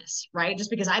business, right? Just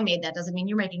because I made that doesn't mean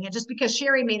you're making it. Just because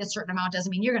Sherry made a certain amount doesn't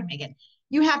mean you're going to make it.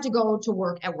 You have to go to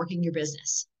work at working your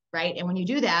business, right? And when you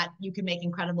do that, you can make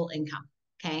incredible income.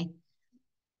 Okay.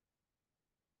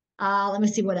 Let me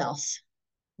see what else.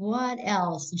 What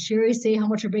else? Did Sherry say how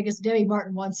much her biggest Debbie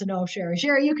Martin wants to know, Sherry?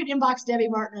 Sherry, you can inbox Debbie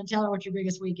Martin and tell her what your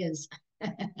biggest week is.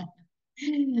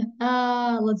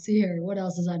 Let's see here. What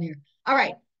else is on here? All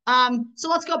right. So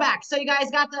let's go back. So you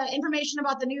guys got the information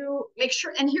about the new, make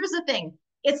sure, and here's the thing.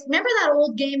 Remember that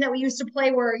old game that we used to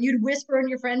play where you'd whisper in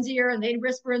your friend's ear and they'd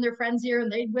whisper in their friend's ear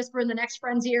and they'd whisper in the next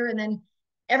friend's ear, and then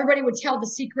everybody would tell the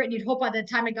secret and you'd hope by the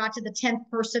time it got to the 10th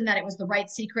person that it was the right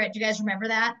secret. Do you guys remember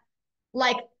that?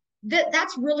 Like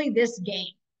that's really this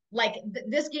game. Like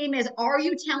this game is, are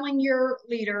you telling your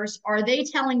leaders? Are they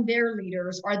telling their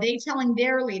leaders? Are they telling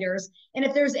their leaders? And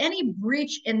if there's any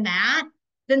breach in that,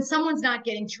 then someone's not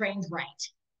getting trained right.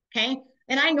 Okay.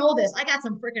 And I know this. I got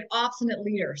some freaking obstinate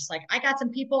leaders. Like I got some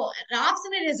people,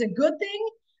 obstinate is a good thing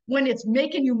when it's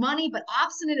making you money, but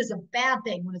obstinate is a bad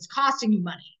thing when it's costing you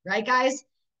money. Right, guys?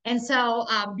 And so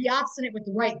be obstinate with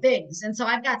the right things. And so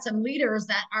I've got some leaders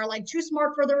that are like too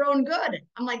smart for their own good.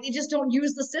 I'm like, they just don't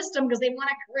use the system because they want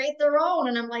to create their own.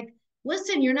 And I'm like,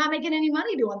 listen, you're not making any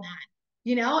money doing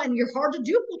that, and you're hard to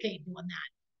duplicate doing that.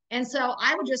 And so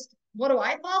I would just, what do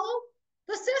I follow?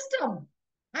 The system.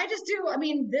 I just do. I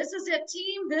mean, this is it,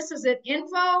 team. This is it,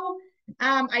 info.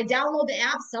 I download the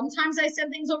app. Sometimes I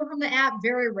send things over from the app,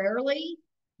 very rarely.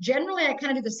 Generally, I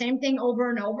kind of do the same thing over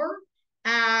and over,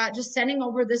 just sending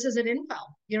over this is an info.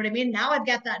 You know what I mean? Now I've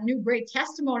got that new great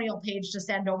testimonial page to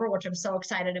send over, which I'm so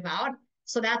excited about.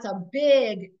 So that's a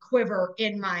big quiver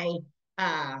in my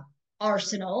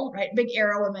arsenal, right? Big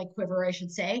arrow in my quiver, I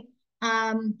should say.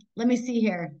 Let me see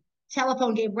here.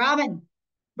 Telephone game. Robin,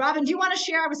 do you want to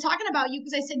share? I was talking about you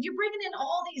because I said you're bringing in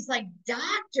all these like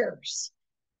doctors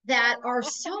that are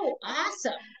so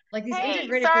awesome. Like these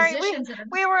integrated physicians.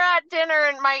 We were at dinner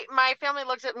and my family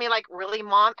looks at me like, really,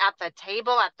 Mom, at the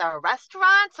table at the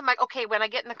restaurant? So I'm like, okay, when I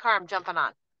get in the car, I'm jumping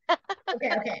on.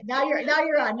 Okay. Now you're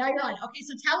on. Okay,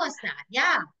 so tell us that.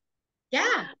 Yeah.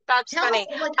 That's tell funny.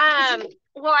 Us, like,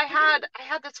 well, I had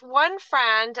this one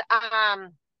friend,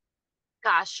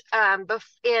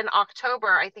 in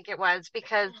October, I think it was,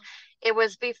 because it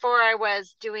was before I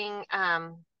was doing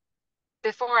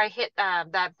before I hit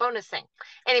that bonus thing.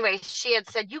 Anyway, she had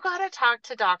said, you got to talk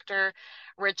to Dr.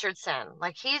 Richardson.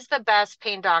 Like, he's the best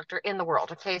pain doctor in the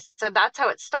world. Okay. So that's how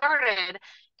it started.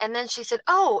 And then she said,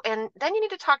 oh, and then you need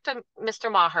to talk to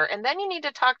Mr. Maher. And then you need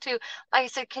to talk to, I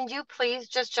said, can you please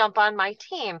just jump on my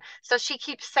team? So she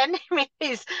keeps sending me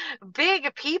these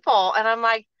big people. And I'm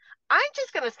like, I'm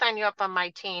just going to sign you up on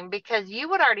my team because you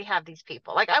would already have these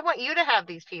people. Like, I want you to have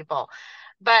these people.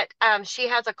 But she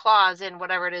has a clause in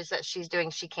whatever it is that she's doing,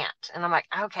 she can't. And I'm like,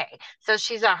 okay. So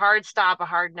she's a hard stop, a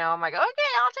hard no. I'm like, okay,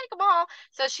 I'll take them all.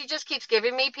 So she just keeps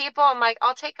giving me people. I'm like,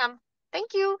 I'll take them.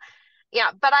 Thank you.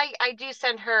 Yeah, but I do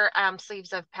send her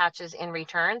sleeves of patches in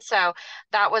return. So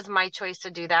that was my choice to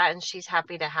do that. And she's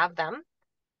happy to have them.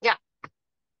 Yeah.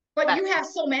 But you have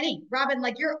so many, Robin,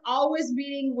 like you're always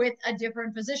meeting with a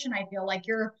different physician. I feel like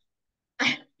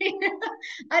I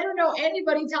don't know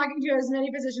anybody talking to as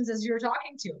many physicians as you're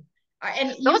talking to.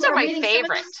 And those are my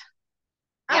favorite.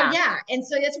 Oh yeah. And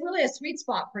so it's really a sweet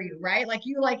spot for you, right? Like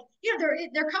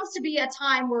there comes to be a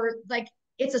time where like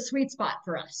it's a sweet spot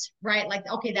for us, right? Like,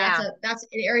 okay, that's an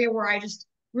area where I just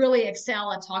really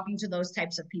excel at talking to those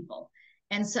types of people.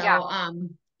 And so are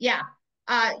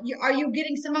you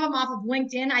getting some of them off of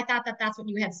LinkedIn? I thought that's what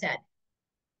you had said.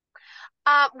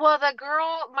 Well, the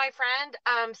girl, my friend,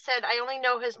 said I only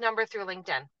know his number through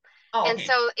LinkedIn. Oh, okay. And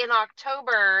so in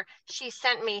October, she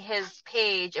sent me his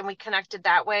page and we connected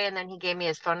that way. And then he gave me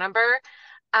his phone number.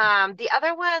 The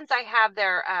other ones, I have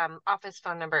their office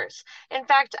phone numbers. In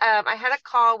fact, I had a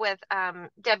call with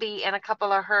Debbie and a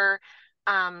couple of her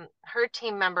her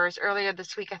team members earlier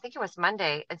this week. I think it was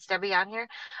Monday. It's Debbie on here.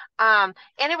 And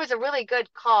it was a really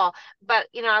good call. But,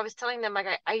 you know, I was telling them, like,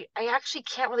 I actually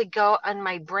can't really go on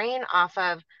my brain off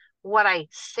of what I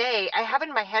say. I have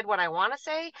in my head what I want to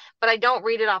say, but I don't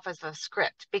read it off as a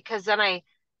script, because then I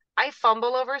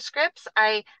fumble over scripts.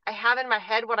 I have in my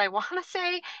head what I want to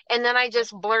say, and then I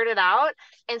just blurt it out.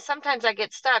 And sometimes I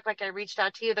get stuck. Like, I reached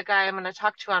out to you, the guy I'm going to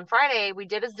talk to on Friday. We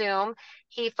did a Zoom.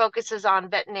 He focuses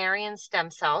on veterinarian stem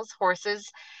cells,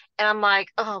 horses. And I'm like,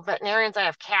 oh, veterinarians, I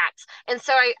have cats. And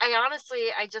so I honestly,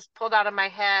 I just pulled out of my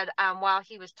head, while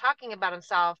he was talking about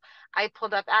himself, I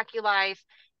pulled up AccuLife,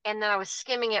 and then I was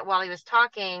skimming it while he was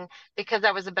talking, because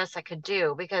that was the best I could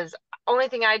do. Because only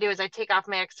thing I do is I take off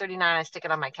my X39, I stick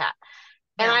it on my cat.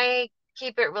 Yeah. And I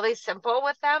keep it really simple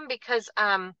with them, because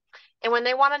and when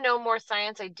they want to know more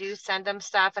science, I do send them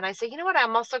stuff. And I say, you know what,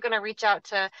 I'm also going to reach out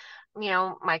to, you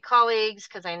know, my colleagues,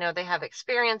 because I know they have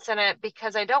experience in it,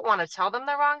 because I don't want to tell them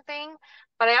the wrong thing.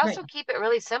 But I also keep it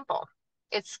really simple.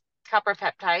 It's copper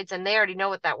peptides, and they already know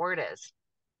what that word is.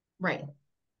 Right.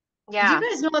 Yeah. Do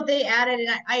you guys know what they added?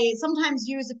 And I sometimes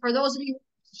use it for those of you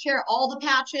who share all the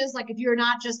patches. Like, if you're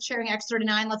not just sharing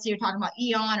X39, let's say you're talking about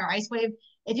Eon or IceWave.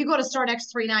 If you go to Start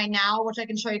X39 now, which I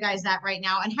can show you guys that right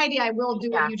now. And Heidi, I will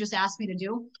do what you just asked me to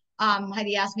do.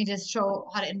 Heidi asked me to show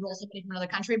how to enroll somebody from another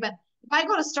country. But if I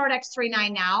go to Start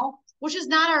X39 now, which is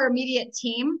not our immediate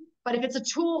team, but if it's a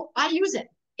tool, I use it.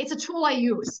 It's a tool I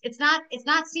use. It's not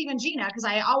Steve and Gina, because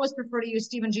I always prefer to use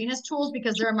Steve and Gina's tools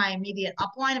because they're my immediate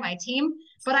upline of my team.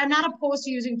 But I'm not opposed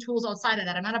to using tools outside of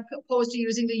that. I'm not opposed to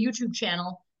using the YouTube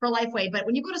channel for LifeWave. But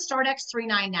when you go to Start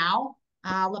X39 now,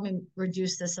 let me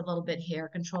reduce this a little bit here.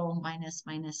 Control minus.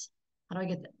 How do I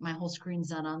get my whole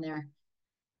screen's not on there?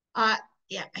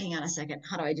 Yeah, hang on a second.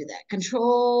 How do I do that?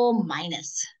 Control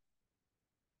minus.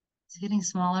 Is it getting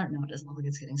smaller? No, it doesn't look like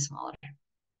it's getting smaller.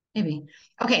 Maybe.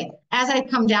 Okay, as I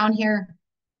come down here,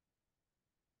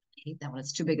 I hate that when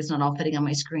it's too big. It's not all fitting on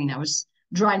my screen. I was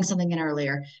drawing something in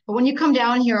earlier. But when you come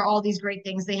down here, all these great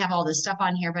things, they have all this stuff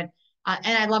on here. But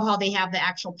and I love how they have the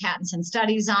actual patents and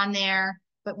studies on there.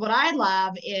 But what I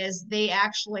love is they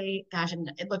actually, gosh,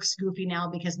 and it looks goofy now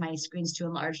because my screen's too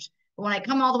enlarged. But when I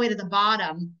come all the way to the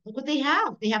bottom, look what they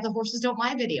have. They have the Horses Don't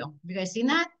Lie video. Have you guys seen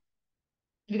that?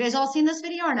 Have you guys all seen this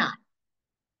video or not?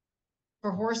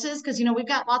 For horses? Because, you know, we've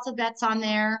got lots of vets on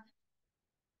there.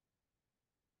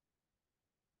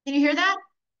 Can you hear that?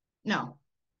 No,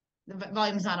 the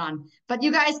volume's not on. But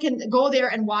you guys can go there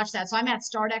and watch that. So I'm at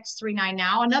Start X39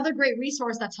 now. Another great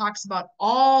resource that talks about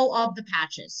all of the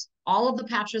patches. All of the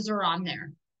patches are on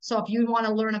there. So if you want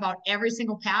to learn about every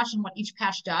single patch and what each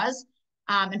patch does,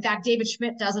 in fact, David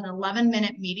Schmidt does an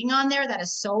 11-minute meeting on there that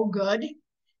is so good.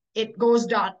 It goes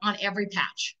down on every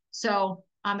patch. So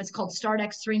it's called Start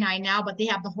X39 now, but they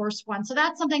have the horse one. So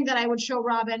that's something that I would show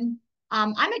Robin.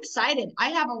 I'm excited. I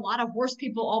have a lot of horse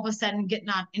people all of a sudden getting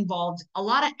involved. A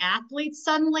lot of athletes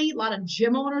suddenly, a lot of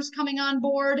gym owners coming on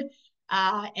board,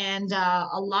 and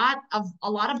a lot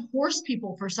of horse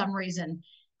people for some reason.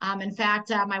 In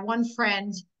fact, my one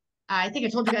friend, I think I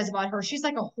told you guys about her. She's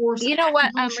like a horse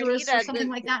acupuncturist or something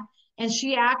like that. And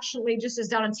she actually just is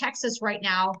down in Texas right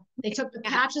now. They took the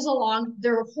patches along.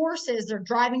 Their horses, they're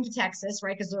driving to Texas,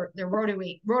 right? Because they're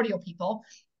rodeo people.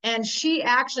 And she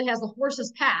actually has the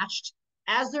horses patched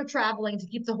as they're traveling to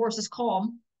keep the horses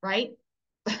calm, right?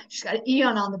 She's got an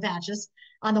Eon on the patches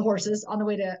on the horses on the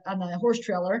way to on the horse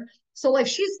trailer. So like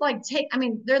she's like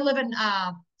they're living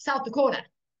South Dakota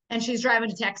and she's driving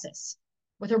to Texas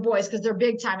with her boys because they're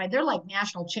big time. They're like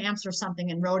national champs or something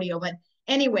in rodeo, but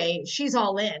anyway, she's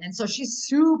all in. And so she's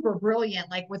super brilliant,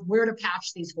 like with where to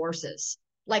patch these horses,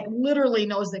 like literally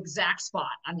knows the exact spot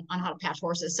on how to patch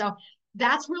horses. So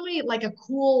that's really like a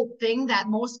cool thing that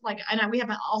most and we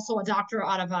have also a doctor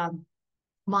out of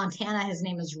Montana. His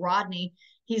name is Rodney.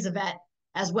 He's a vet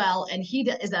as well. And he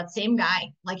is that same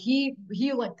guy. Like he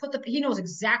like he knows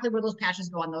exactly where those patches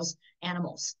go on those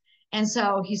animals. And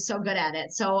so he's so good at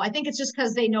it. So I think it's just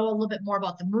because they know a little bit more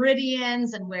about the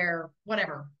meridians and where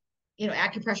whatever,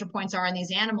 acupressure points are on these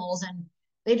animals, and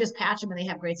they just patch them and they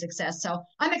have great success. So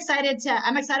I'm excited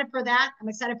for that. I'm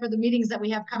excited for the meetings that we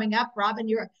have coming up. Robin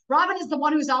is the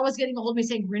one who's always getting a hold of me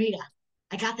saying, Renita,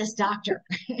 I got this doctor.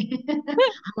 I'm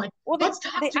like, well, let's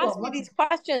talk to him. They asked me these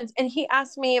questions, and he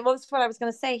asked me, well, this is what I was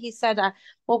going to say. He said,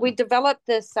 well, we developed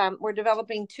this, we're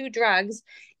developing 2 drugs,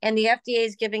 and the FDA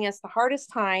is giving us the hardest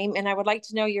time, and I would like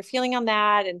to know your feeling on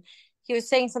that. And he was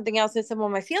saying something else, and said, well,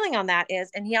 my feeling on that is,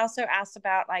 and he also asked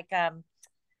about like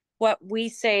what we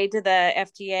say to the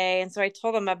FDA. And so I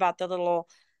told him about the little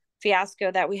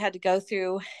fiasco that we had to go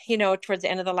through, towards the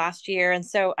end of the last year. And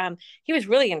so he was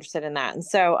really interested in that. And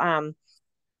so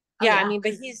Yeah, I mean,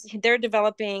 but they're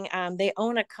developing, they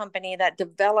own a company that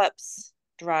develops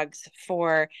drugs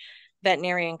for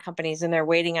veterinarian companies, and they're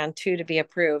waiting on 2 to be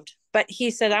approved. But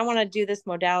he said, I want to do this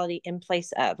modality in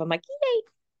place of. I'm like, yay.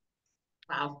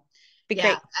 Wow. Be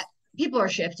great. People are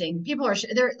shifting. People are,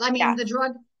 I mean, the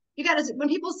drug, you got to, when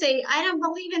people say, I don't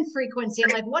believe in frequency,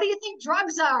 I'm like, what do you think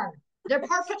drugs are? They're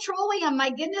part petroleum. My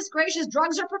goodness gracious,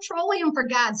 drugs are petroleum, for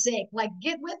God's sake. Like,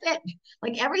 get with it.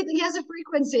 Like, everything has a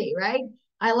frequency, right?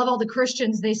 I love all the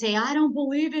Christians. They say, I don't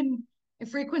believe in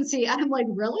frequency. I'm like,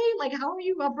 really? Like, how are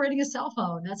you operating a cell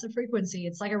phone? That's a frequency.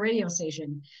 It's like a radio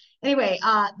station. Anyway,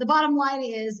 the bottom line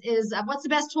is what's the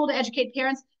best tool to educate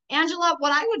parents? Angela,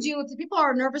 what I would do if the people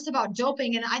are nervous about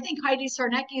doping, and I think Heidi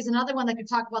Sarnecki is another one that could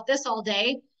talk about this all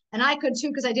day, and I could too,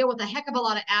 because I deal with a heck of a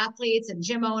lot of athletes and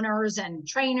gym owners and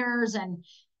trainers and,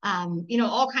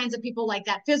 all kinds of people like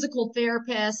that, physical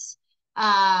therapists,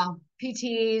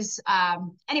 PTs.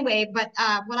 Anyway, but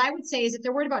what I would say is if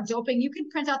they're worried about doping, you can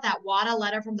print out that WADA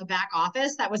letter from the back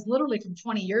office that was literally from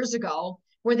 20 years ago,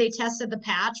 where they tested the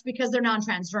patch, because they're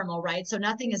non-transdermal, right? So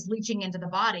nothing is leaching into the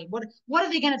body. What are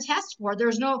they going to test for?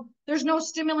 There's no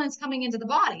stimulants coming into the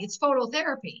body. It's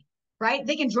phototherapy, right?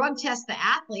 They can drug test the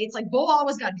athletes. Like, Bo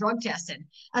always got drug tested,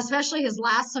 especially his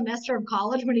last semester of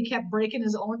college when he kept breaking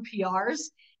his own PRs.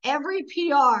 Every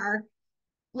PR,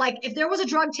 like, if there was a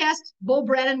drug test, Bo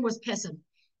Brennan was pissing,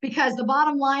 because the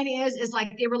bottom line is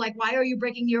like, they were like, why are you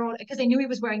breaking your own? Because they knew he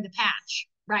was wearing the patch,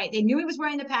 right? They knew he was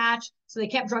wearing the patch, so they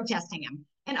kept drug testing him.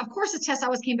 And of course, the test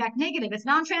always came back negative. It's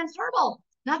non-transferable.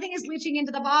 Nothing is leaching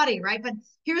into the body, right? But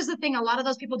here's the thing. A lot of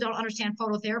those people don't understand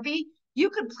phototherapy.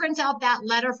 You could print out that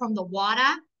letter from the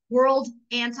WADA, World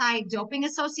Anti-Doping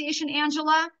Association,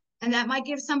 Angela, and that might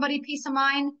give somebody peace of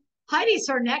mind. Heidi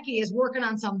Sarnecki is working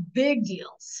on some big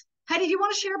deals. Heidi, do you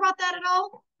want to share about that at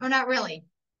all, or not really?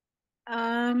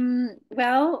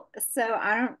 Well, so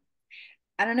I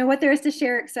don't know what there is to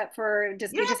share except for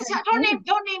just don't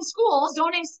name schools.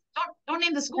 Don't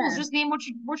name the schools. Just name what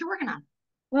you're working on.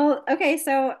 Well, okay,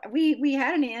 so we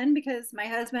had an in because my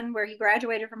husband, where he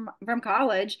graduated from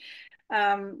college,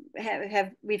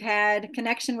 we've had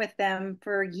connection with them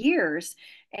for years,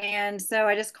 and so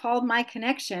I just called my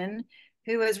connection,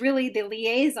 who is really the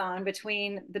liaison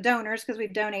between the donors, because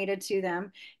we've donated to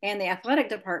them, and the athletic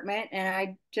department.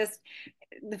 And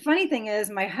the funny thing is,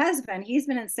 my husband, he's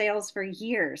been in sales for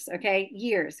years, okay,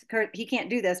 years. He can't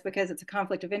do this because it's a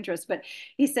conflict of interest, but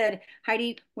he said,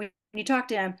 Heidi, when you talk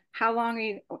to him, how long are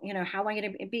you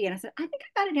going to be? And I said, I think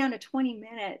I got it down to 20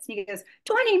 minutes. And he goes,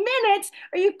 20 minutes?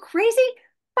 Are you crazy?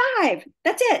 5,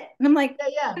 that's it. And I'm like,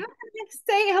 yeah.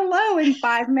 Say hello in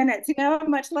 5 minutes,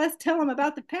 much less tell him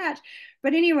about the patch.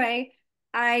 But anyway,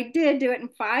 I did do it in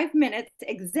 5 minutes,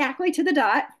 exactly to the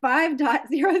dot,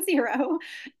 5.00.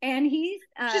 And she's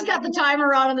got the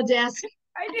timer on the desk.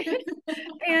 I did.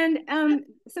 And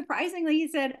surprisingly, he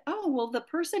said, oh, well, the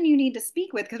person you need to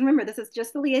speak with, because remember, this is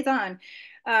just the liaison.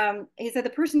 He said, the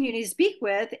person you need to speak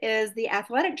with is the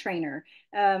athletic trainer.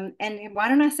 And why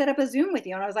don't I set up a Zoom with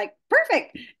you? And I was like,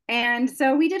 perfect. And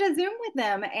so we did a Zoom with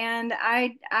them. And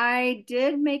I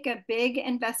did make a big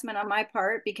investment on my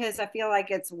part, because I feel like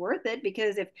it's worth it.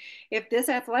 Because if this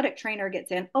athletic trainer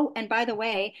gets in, oh, and by the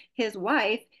way, his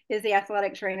wife is the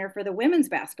athletic trainer for the women's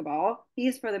basketball.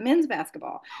 He's for the men's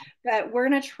basketball. But we're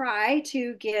going to try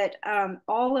to get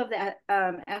all of the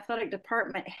athletic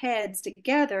department heads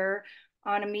together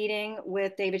on a meeting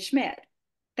with David Schmidt.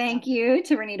 Thank you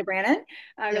to Renita Brannon.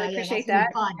 I really appreciate that.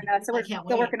 And, so we're still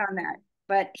working on that.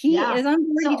 But he is on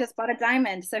board. He just bought a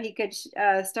diamond so he could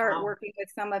start working with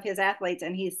some of his athletes.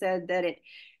 And he said that it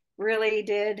really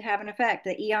did have an effect,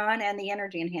 the Eon and the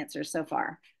energy enhancers so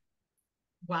far.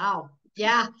 Wow.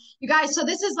 Yeah, you guys, so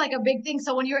this is like a big thing.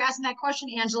 So when you're asking that question,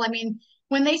 Angela, I mean,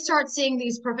 when they start seeing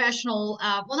these professional,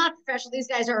 well, not professional, these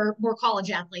guys are more college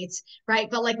athletes, right?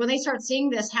 But like when they start seeing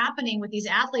this happening with these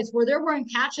athletes where they're wearing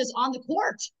patches on the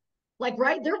court, like,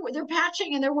 right, they're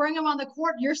patching and they're wearing them on the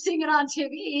court. You're seeing it on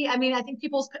TV. I mean, I think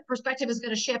people's perspective is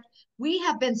going to shift. We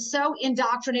have been so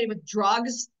indoctrinated with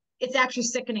drugs. It's actually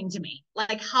sickening to me,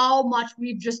 like how much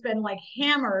we've just been like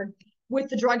hammered with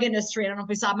the drug industry. I don't know if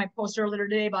we saw my post earlier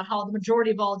today about how the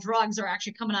majority of all drugs are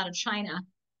actually coming out of China,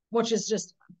 which is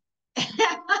just,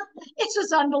 it's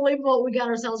just unbelievable what we got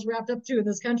ourselves wrapped up to in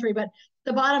this country. But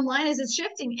the bottom line is it's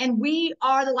shifting, and we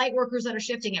are the light workers that are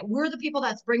shifting it. We're the people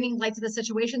that's bringing light to the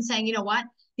situation, saying, you know what,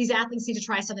 these athletes need to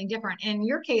try something different. And in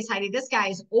your case, Heidi, this guy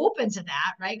is open to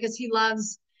that, right? Because he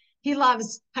loves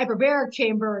hyperbaric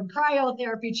chamber and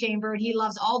cryotherapy chamber, and he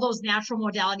loves all those natural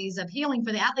modalities of healing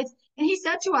for the athletes. And he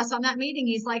said to us on that meeting,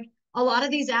 he's like, a lot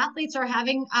of these athletes are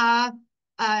having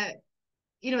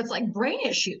it's like brain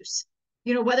issues.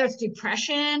 you know, whether it's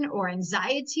depression or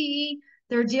anxiety,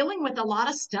 they're dealing with a lot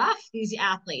of stuff, these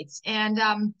athletes. And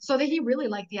so that he really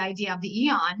liked the idea of the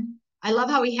Eon. I love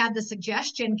how he had the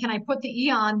suggestion, can I put the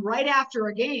Eon right after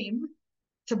a game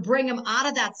to bring them out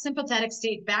of that sympathetic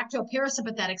state back to a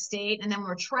parasympathetic state? And then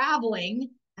we're traveling,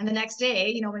 and the next day,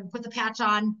 you know, we put the patch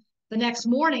on the next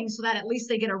morning so that at least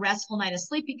they get a restful night of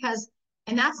sleep. Because,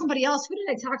 and that's somebody else. Who did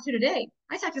I talk to today?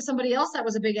 I talked to somebody else that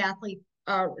was a big athlete,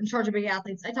 in charge of big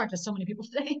athletes. I talked to so many people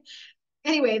today.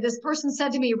 Anyway, this person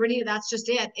said to me, Renita, that's just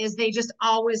it, is they just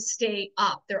always stay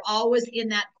up. They're always in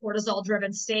that cortisol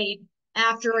driven state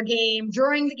after a game,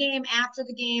 during the game, after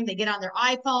the game. They get on their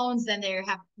iPhones, then they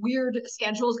have weird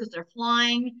schedules because they're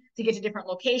flying to get to different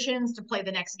locations to play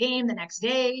the next game the next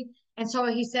day. And so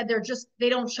he said they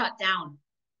don't shut down.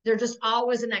 They're just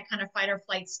always in that kind of fight or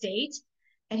flight state.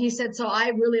 And he said, so I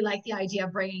really like the idea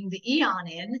of bringing the Eon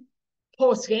in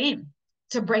post game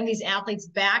to bring these athletes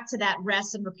back to that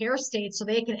rest and repair state so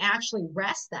they can actually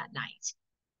rest that night.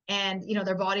 And, you know,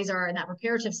 their bodies are in that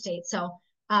reparative state. So,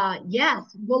 yes,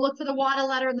 we'll look for the WADA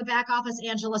letter in the back office,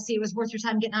 Angela. See, it was worth your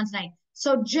time getting on tonight.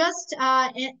 So just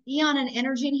Eon and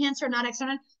energy enhancer, not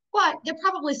external, but they're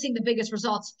probably seeing the biggest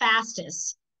results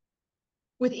fastest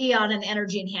with Eon and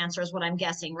energy enhancer is what I'm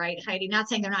guessing, right, Heidi? Not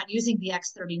saying they're not using the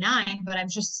X39, but I'm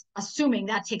just assuming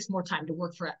that takes more time to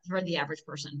work for the average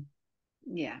person.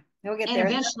 Yeah, he'll get and there.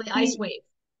 Eventually LifeWave.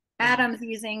 Adam's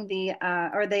using the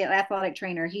or the athletic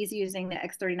trainer. He's using the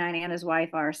X39 and his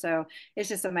wife are. So it's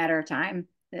just a matter of time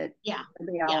that they'll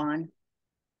be all on.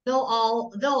 They'll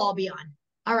all be on.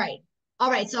 All right.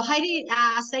 So Heidi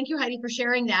asked, thank you, Heidi, for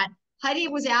sharing that. Heidi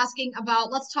was asking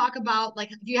about, let's talk about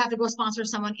like if you have to go sponsor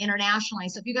someone internationally.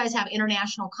 So if you guys have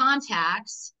international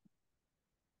contacts,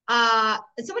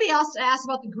 somebody else asked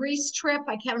about the Greece trip.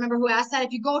 I can't remember who asked that.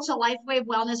 If you go to LifeWave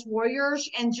Wellness Warriors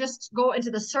and just go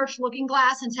into the search looking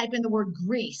glass and type in the word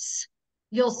Greece,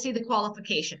 you'll see the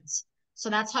qualifications. So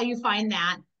that's how you find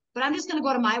that. But I'm just going to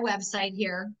go to my website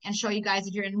here and show you guys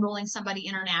if you're enrolling somebody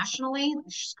internationally. Let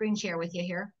me screen share with you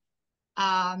here.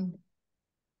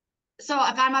 So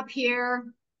if I'm up here,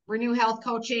 Renew Health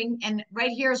Coaching, and right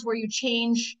here is where you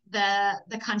change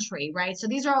the country, right? So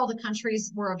these are all the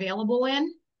countries we're available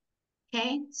in.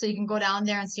 Okay, so you can go down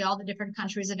there and see all the different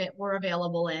countries of it we're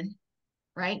available in,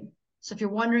 right? So if you're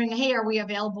wondering, hey, are we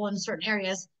available in certain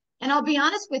areas? And I'll be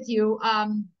honest with you,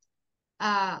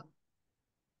 for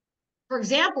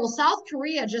example, South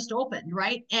Korea just opened,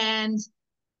 right? And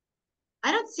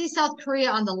I don't see South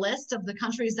Korea on the list of the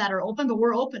countries that are open, but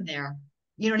we're open there.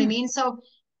 You know what I mean? So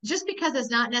just because it's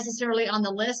not necessarily on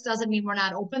the list doesn't mean we're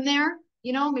not open there.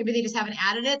 You know, maybe they just haven't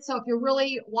added it. So if you're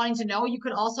really wanting to know, you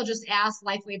could also just ask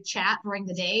LifeWave chat during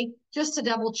the day, just to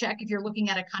double check if you're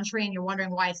looking at a country and you're wondering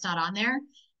why it's not on there.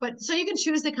 But so you can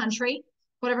choose the country,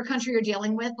 whatever country you're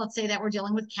dealing with. Let's say that we're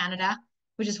dealing with Canada.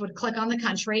 We just would click on the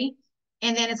country.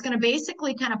 And then it's going to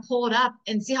basically kind of pull it up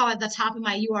and see how at the top of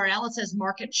my URL, it says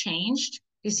market changed.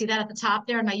 You see that at the top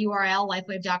there in my URL,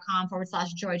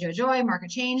 lifewave.com/joy,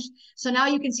 market changed. So now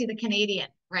you can see the Canadian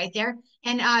right there.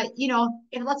 And, you know,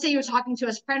 if let's say you're talking to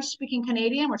a French speaking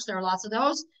Canadian, which there are lots of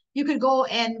those, you could go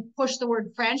and push the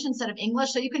word French instead of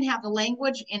English. So you can have the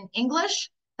language in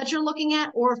English that you're looking at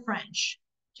or French.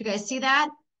 Do you guys see that?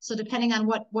 So depending on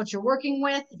what you're working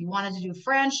with, if you wanted to do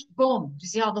French, boom. Do you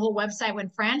see how the whole website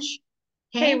went French?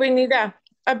 Okay. Hey, Renita,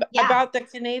 about the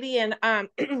Canadian,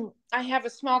 I have a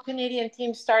small Canadian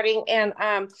team starting, and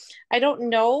I don't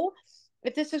know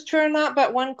if this is true or not,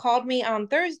 but one called me on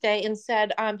Thursday and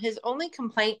said his only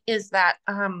complaint is that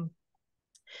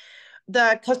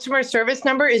the customer service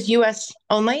number is US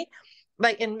only.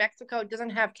 Like in Mexico, it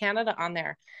doesn't have Canada on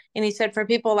there. And he said for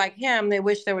people like him, they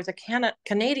wish there was a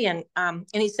Canadian. And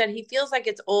he said he feels like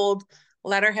it's old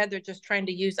letterhead they're just trying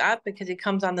to use up because he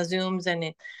comes on the Zooms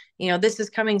and, you know, this is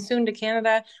coming soon to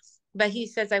Canada. But he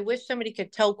says, I wish somebody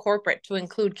could tell corporate to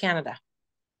include Canada.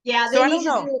 Yeah, they need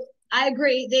to do, I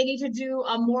agree. They need to do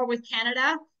more with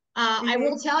Canada. I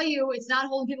will tell you, it's not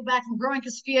holding people back from growing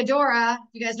because Feodora,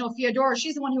 you guys know Feodora,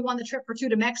 she's the one who won the trip for 2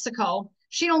 to Mexico.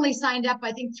 She only signed up,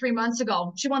 I think, 3 months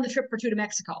ago. She won the trip for 2 to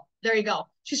Mexico. There you go.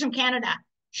 She's from Canada.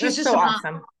 She's just so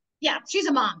awesome. Yeah, she's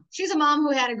a mom. She's a mom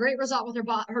who had a great result with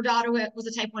her daughter who was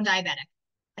a type 1 diabetic.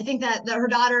 I think that her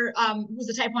daughter was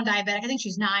a type 1 diabetic. I think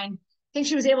she's 9. I think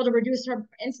she was able to reduce her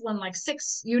insulin like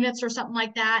 6 units or something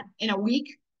like that in a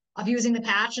week of using the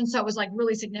patch. And so it was like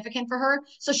really significant for her.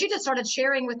 So she just started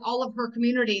sharing with all of her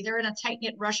community. They're in a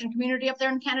tight-knit Russian community up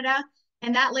there in Canada.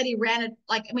 And that lady ran it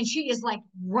like, I mean, she is like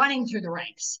running through the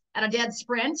ranks at a dead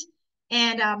sprint.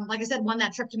 And like I said, won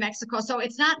that trip to Mexico. So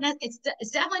it's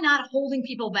definitely not holding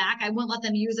people back. I wouldn't let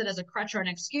them use it as a crutch or an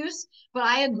excuse. But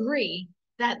I agree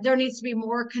that there needs to be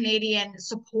more Canadian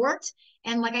support.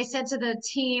 And like I said to the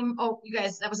team, oh, you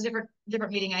guys, that was a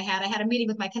different meeting I had. I had a meeting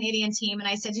with my Canadian team, and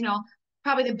I said, you know,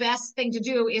 probably the best thing to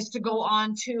do is to go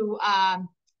on to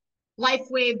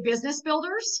LifeWave Business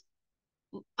Builders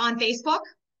on Facebook.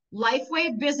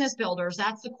 LifeWave Business Builders,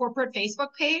 that's the corporate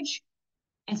Facebook page,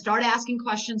 and start asking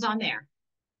questions on there,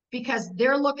 because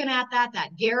they're looking at that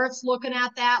Garrett's looking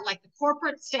at that, like the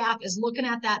corporate staff is looking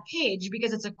at that page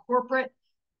because it's a corporate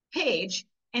page.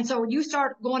 And so when you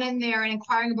start going in there and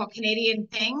inquiring about Canadian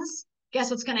things,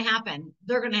 guess what's going to happen?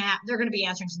 They're going to be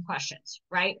answering some questions,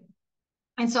 right?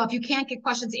 And so if you can't get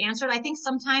questions answered, I think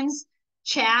sometimes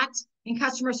chat and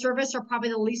customer service are probably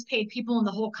the least paid people in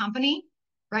the whole company,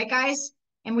 right, guys?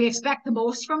 And we expect the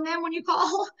most from them when you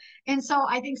call. And so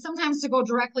I think sometimes to go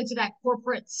directly to that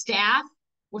corporate staff,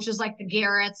 which is like the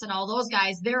Garretts and all those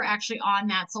guys, they're actually on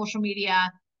that social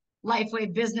media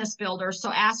LifeWave Business Builder.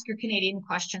 So ask your Canadian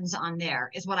questions on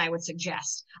there is what I would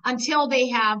suggest, until they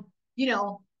have, you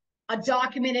know, a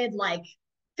documented like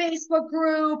Facebook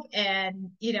group and,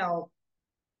 you know,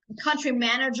 country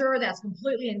manager that's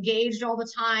completely engaged all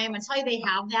the time. Until they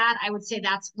have that, I would say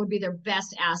that's would be their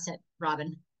best asset,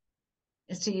 Robin,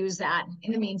 is to use that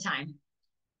in the meantime.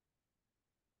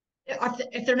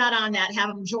 If they're not on that, have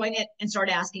them join it and start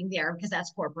asking there, because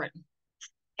that's corporate.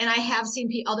 And I have seen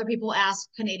other people ask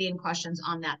Canadian questions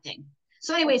on that thing.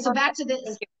 So anyway, so back to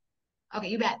this. Okay,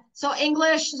 you bet. So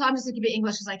English, so I'm just going to keep it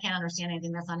English because I can't understand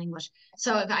anything that's on English.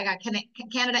 So if I got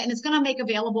Canada, and it's going to make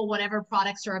available whatever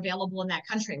products are available in that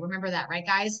country. Remember that, right,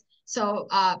 guys? So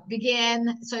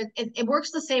begin. So it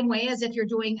works the same way as if you're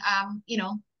doing, you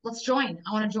know, let's join.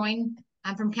 I want to join.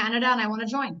 I'm from Canada and I want to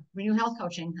join Renew Health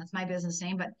Coaching. That's my business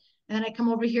name. And then I come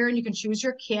over here and you can choose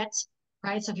your kit,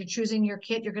 right? So if you're choosing your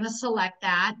kit, you're going to select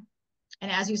that.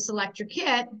 And as you select your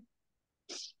kit,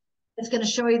 it's going to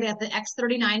show you that the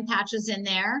X39 patch is in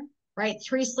there, right?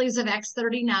 3 sleeves of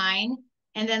X39.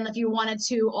 And then if you wanted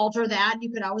to alter that, you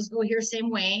could always go here same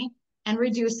way and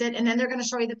reduce it. And then they're going to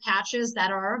show you the patches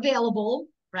that are available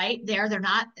right there.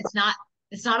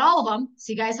 It's not all of them.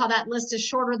 See guys, how that list is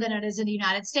shorter than it is in the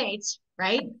United States,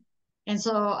 right? And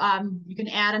so you can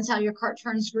add until your cart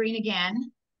turns green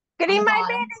again. Getting my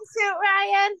bathing suit,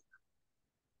 Ryan.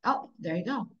 Oh, there you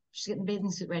go. She's getting the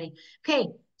bathing suit ready. Okay.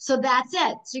 So that's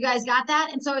it. So you guys got that?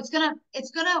 And so it's gonna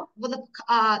with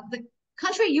the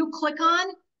country you click on,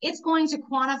 it's going to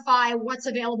quantify what's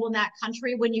available in that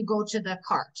country when you go to the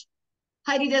cart.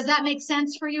 Heidi, does that make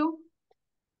sense for you?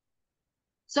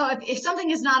 So if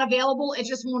something is not available, it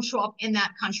just won't show up in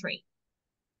that country.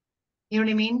 You know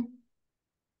what I mean?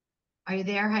 Are you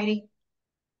there, Heidi?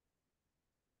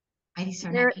 Heidi,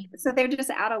 sorry. So they're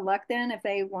just out of luck then if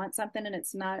they want something and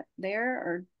it's not there,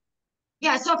 or?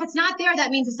 Yeah, so if it's not there,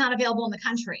 that means it's not available in the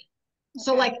country. Okay.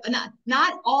 So like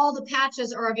not all the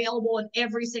patches are available in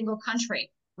every single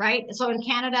country, right? So in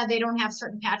Canada, they don't have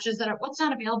certain patches that are, what's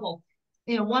not available?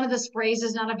 You know, one of the sprays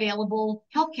is not available.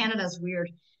 Health Canada is weird.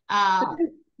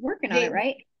 Working on it,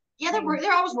 right? Yeah,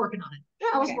 they're always working on it.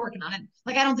 They're always working on it.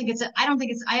 Like, I always think I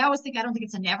don't think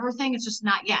it's a never thing. It's just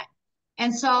not yet.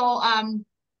 And so,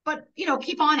 but you know,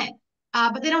 keep on it.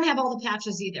 But they don't have all the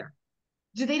patches either.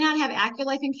 Do they not have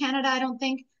AccuLife in Canada? I don't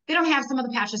think. They don't have some of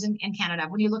the patches in Canada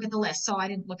when you look at the list. So I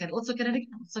didn't look at it. Let's look at it again.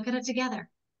 Let's look at it together.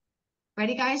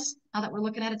 Ready, guys? Now that we're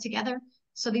looking at it together.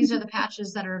 So these are the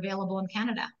patches that are available in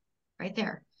Canada right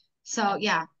there. So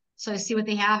yeah. So see what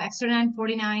they have. X39,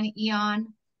 49, Eon,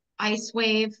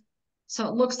 LifeWave. So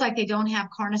it looks like they don't have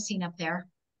carnosine up there,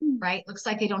 right? Looks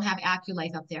like they don't have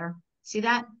AccuLife up there. See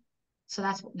that? So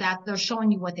that's that they're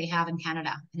showing you what they have in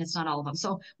Canada, and it's not all of them.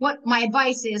 So what my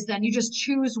advice is, then you just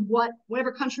choose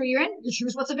whatever country you're in, you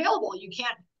choose what's available. You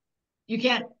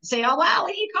can't say, oh wow,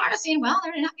 we need carnosine. Well,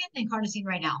 they're not getting carnosine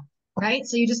right now, right?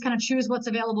 So you just kind of choose what's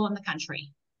available in the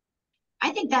country.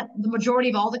 I think that the majority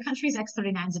of all the countries,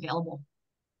 X39 is available.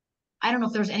 I don't know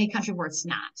if there's any country where it's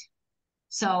not.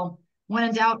 So when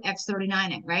in doubt,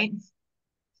 X39 it, right?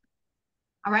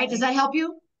 All right, does that help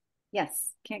you? Yes.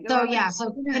 Can't go. So yeah,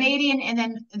 so Canadian, and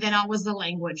then always the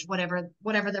language, whatever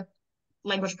the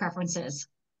language preference is.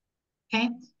 Okay,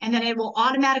 and then it will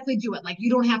automatically do it. Like you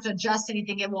don't have to adjust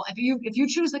anything. It will if you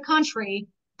choose the country.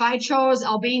 If I chose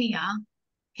Albania,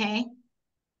 okay.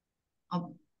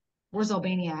 Where's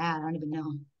Albania at? I don't even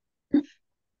know.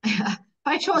 If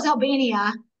I chose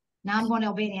Albania, now I'm going to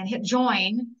Albania and hit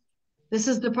join. This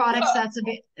is the products that's a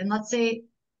bit, and let's say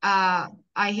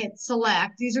I hit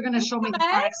select. These are going to show me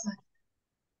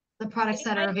the products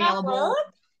that are available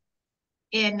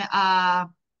in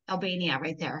Albania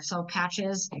right there. So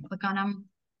patches, I click on them.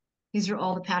 These are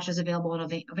all the patches available in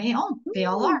Albania. Oh, they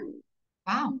all are.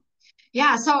 Wow.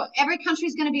 Yeah, so every country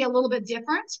is going to be a little bit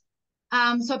different.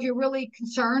 So if you're really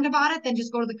concerned about it, then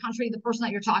just go to the country, the person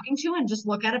that you're talking to, and just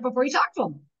look at it before you talk to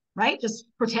them, right? Just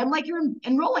pretend like you're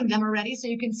enrolling them already so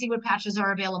you can see what patches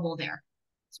are available there.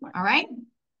 All right?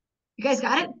 You guys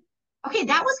got it? Okay,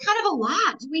 that was kind of a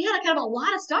lot. We had kind of a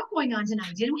lot of stuff going on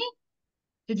tonight, didn't we?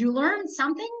 Did you learn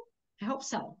something? I hope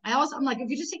so. I'm like, if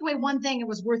you just take away one thing, it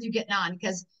was worth you getting on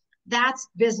because that's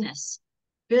business.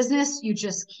 Business, you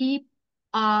just keep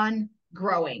on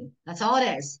growing. That's all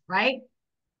it is, right?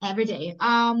 Every day.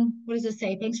 What does it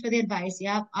say? Thanks for the advice.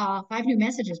 Yep. 5 new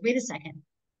messages. Wait a second.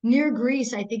 Near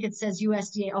Greece, I think it says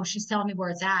USDA. Oh, she's telling me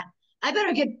where it's at. I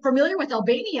better get familiar with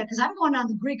Albania because I'm going on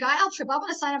the Greek Isle trip. I'm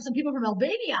going to sign up some people from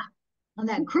Albania on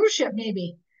that cruise ship,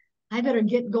 maybe. I better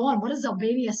get going. What does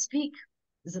Albania speak?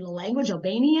 Is it a language,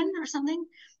 Albanian or something?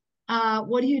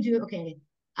 What do you do? Okay.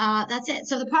 That's it.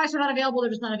 So the products are not available. They're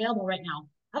just not available right now.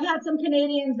 I've had some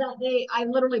Canadians that I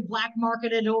literally black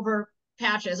marketed over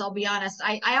patches. I'll be honest.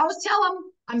 I always tell them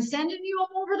I'm sending you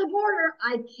them over the border.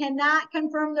 I cannot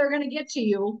confirm they're going to get to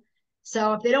you.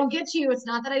 So if they don't get to you, it's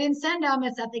not that I didn't send them.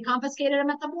 It's that they confiscated them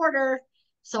at the border.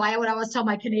 So I would always tell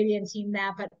my Canadian team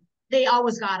that, but they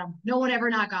always got them. No one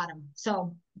ever not got them.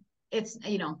 So it's,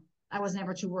 I was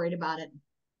never too worried about it.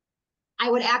 I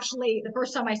would actually, the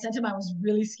first time I sent him, I was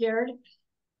really scared.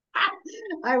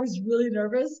 I was really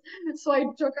nervous. So I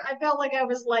felt like I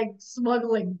was like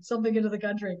smuggling something into the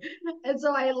country. And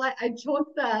so I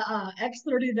took the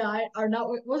X39, or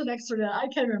not, it wasn't X39. I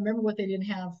can't remember what they didn't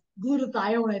have.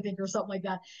 Glutathione, I think, or something like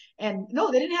that. And no,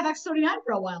 they didn't have X39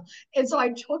 for a while. And so I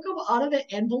took them out of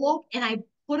the envelope and I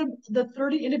put the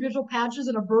 30 individual patches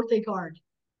in a birthday card.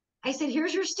 I said,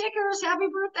 here's your stickers. Happy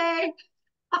birthday.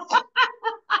 I'm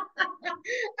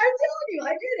telling you,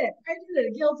 I did it. I did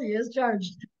it. Guilty as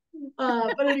charged.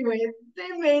 But anyway, they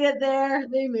made it there.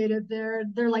 They made it there.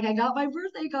 They're like, I got my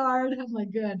birthday card. I'm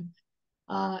like, good.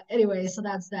 Anyway, so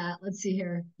that's that. Let's see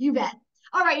here. You bet.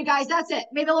 All right, you guys, that's it.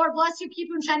 May the Lord bless you, keep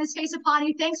you and shine his face upon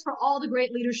you. Thanks for all the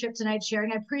great leadership tonight,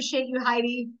 sharing. I appreciate you,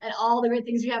 Heidi, and all the great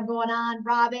things you have going on.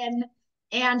 Robin,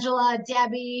 Angela,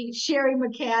 Debbie, Sherry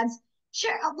McCants.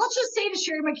 Let's just say to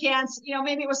Sherry McCants,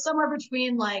 maybe it was somewhere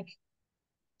between like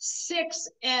 6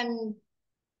 and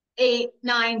 8,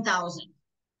 9,000.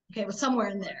 Okay, it was somewhere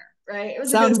in there, right? It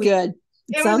was Sounds good.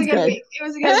 It was a good week. It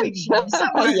was a good week.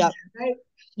 Somewhere in there, right?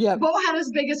 Yeah. Bo had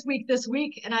his biggest week this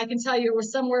week, and I can tell you it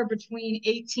was somewhere between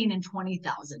 18 and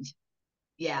 20,000.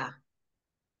 Yeah.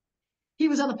 He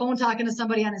was on the phone talking to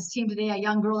somebody on his team today, a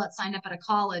young girl that signed up at a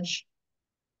college.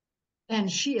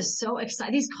 And she is so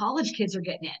excited. These college kids are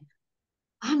getting in.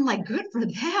 I'm like, good for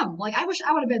them. Like, I wish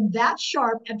I would have been that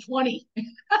sharp at 20.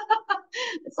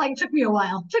 It's like, it took me a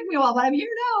while, but I'm here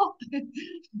now.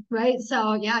 Right.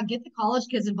 So yeah, get the college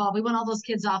kids involved. We want all those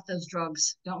kids off those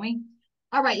drugs, don't we?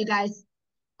 All right, you guys.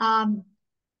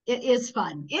 It is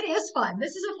fun. It is fun.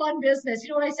 This is a fun business. You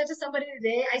know what I said to somebody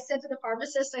today? I said to the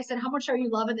pharmacist, I said, how much are you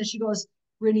loving this? She goes,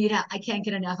 Renita, I can't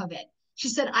get enough of it. She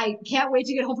said, I can't wait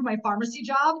to get home from my pharmacy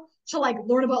job to like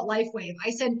learn about LifeWave.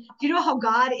 I said, do you know how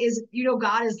God is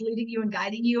leading you and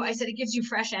guiding you? I said, it gives you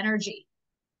fresh energy.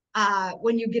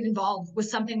 When you get involved with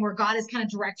something where God is kind of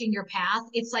directing your path,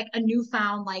 it's like a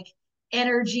newfound like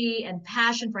energy and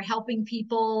passion for helping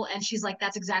people. And she's like,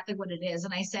 that's exactly what it is.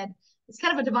 And I said, it's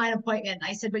kind of a divine appointment.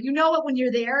 I said, but you know what, when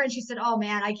you're there? And she said, oh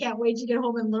man, I can't wait to get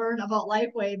home and learn about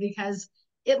LifeWave because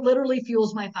it literally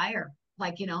fuels my fire.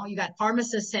 Like, you got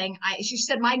pharmacists saying, she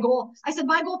said, my goal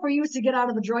for you is to get out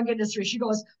of the drug industry. She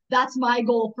goes, that's my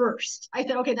goal first. I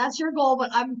said, okay, that's your goal, but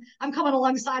I'm coming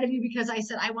alongside of you because I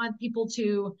said, I want people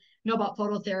to know about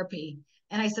phototherapy.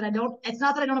 And I said, it's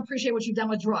not that I don't appreciate what you've done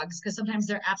with drugs because sometimes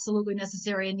they're absolutely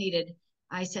necessary and needed.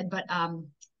 I said, but,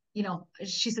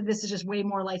 she said, this is just way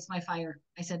more lights my fire.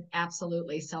 I said,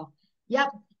 absolutely. So, yep,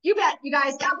 you bet, you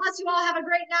guys. God bless you all. Have a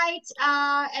great night.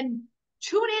 And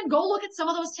tune in, go look at some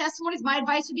of those testimonies. My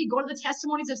advice would be go to the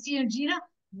testimonies of Steve and Gina,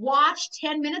 watch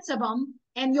 10 minutes of them,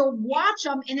 and you'll watch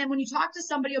them. And then when you talk to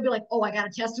somebody, you'll be like, oh, I got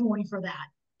a testimony for that.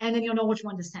 And then you'll know which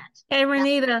one to send. Hey,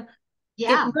 Renita.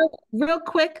 Yeah. Real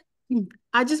quick,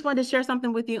 I just wanted to share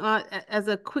something with you as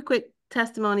a quick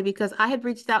testimony because I had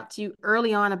reached out to you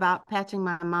early on about patching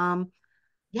my mom.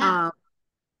 Yeah.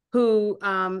 Who,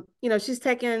 she's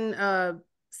taken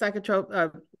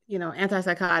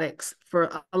antipsychotics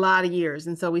for a lot of years.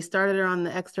 And so we started her on the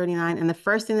X39. And the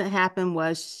first thing that happened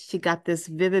was she got this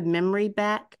vivid memory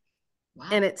back. Wow.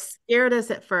 And it scared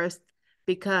us at first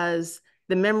because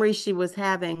the memory she was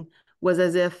having was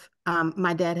as if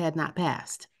my dad had not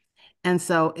passed. And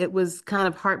so it was kind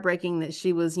of heartbreaking that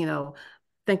she was,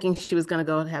 thinking she was going to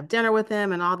go have dinner with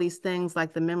him and all these things,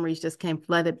 like the memories just came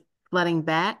flooding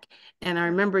back. And I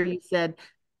remember you said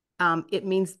it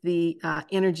means the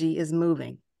energy is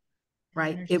moving,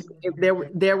 right?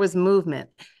 There was movement.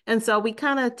 And so we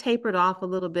kind of tapered off a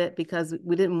little bit because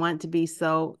we didn't want it to be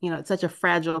so, it's such a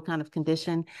fragile kind of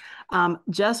condition.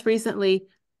 Just recently,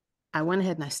 I went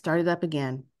ahead and I started up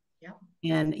again. Yep.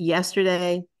 And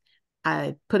yesterday,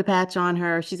 I put a patch on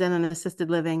her. She's in an assisted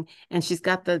living, and she's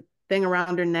got the thing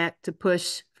around her neck to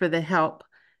push for the help.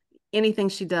 Anything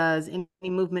she does, any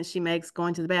movement she makes,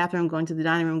 going to the bathroom, going to the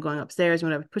dining room, going upstairs,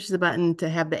 whatever, pushes a button to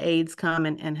have the aides come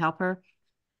and help her.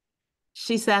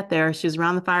 She sat there. She was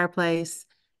around the fireplace,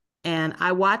 and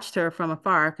I watched her from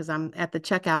afar because I'm at the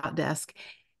checkout desk,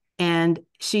 and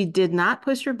she did not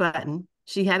push her button.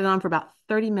 She had it on for about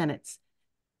 30 minutes.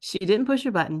 She didn't push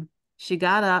her button. She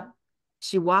got up,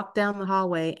 she walked down the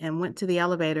hallway and went to the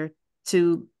elevator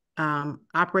to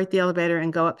operate the elevator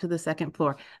and go up to the second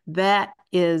floor. That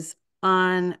is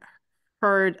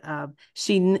unheard of.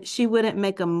 She wouldn't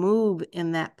make a move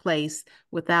in that place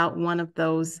without one of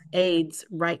those aides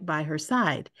right by her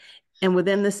side. And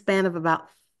within the span of about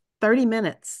 30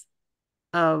 minutes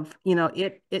of,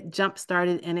 it jump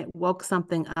started and it woke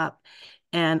something up,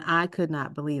 and I could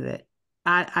not believe it.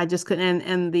 I just couldn't.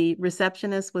 And the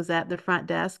receptionist was at the front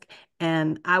desk,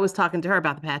 and I was talking to her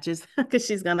about the patches because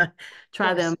she's gonna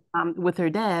try them with her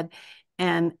dad.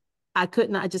 And I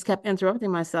couldn't, I just kept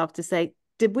interrupting myself to say,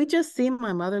 did we just see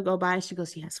my mother go by? And she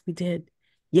goes, yes, we did.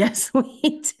 Yes,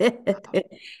 we did.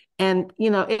 And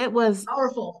it was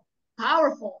powerful.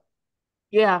 Powerful.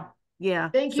 Yeah. Yeah.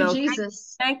 Thank you,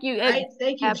 Jesus. Thank you. Right?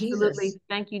 Thank you, Absolutely. Jesus.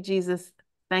 Thank you, Jesus.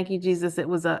 Thank you, Jesus. It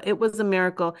was a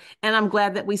miracle. And I'm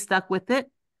glad that we stuck with it,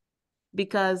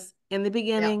 because in the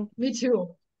beginning, me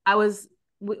too.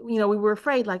 We were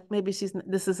afraid like maybe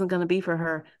this isn't going to be for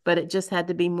her, but it just had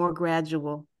to be more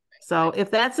gradual. So if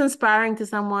that's inspiring to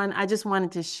someone, I just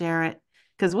wanted to share it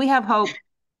because we have hope.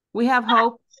 We have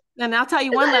hope. And I'll tell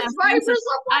you one last thing. So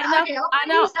I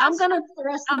know. I'm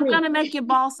gonna make you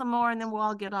ball some more, and then we'll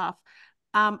all get off.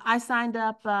 I signed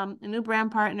up a new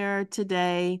brand partner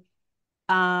today.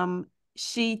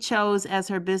 She chose as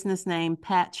her business name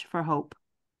Patch for Hope.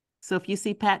 So if you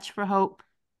see Patch for Hope,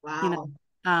 wow.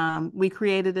 We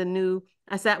created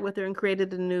I sat with her and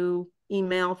created a new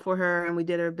email for her, and we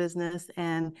did her business,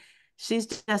 and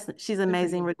she's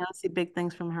amazing. We're gonna see big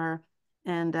things from her.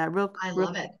 And I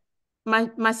love it.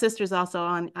 My sister's also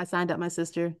on. I signed up my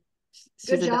sister.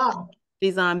 Good job.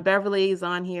 She's on. Beverly's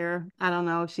on here. I don't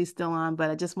know if she's still on,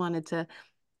 but I just wanted to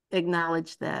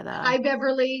acknowledge that. Hi,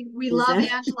 Beverly. We love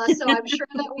Angela, so I'm sure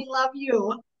that we love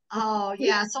you. Oh,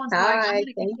 yeah. So inspiring. I'm going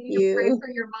to continue to pray for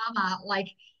your mama.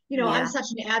 I'm such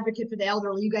an advocate for the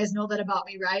elderly. You guys know that about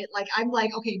me, right? Like, I'm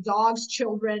like, okay, dogs,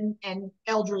 children, and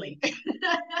elderly.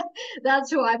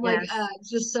 That's who I'm like,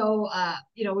 just so,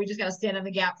 we just got to stand in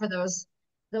the gap for those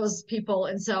people.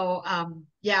 And so,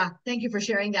 thank you for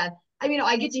sharing that.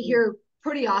 I get to hear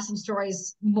pretty awesome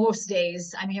stories most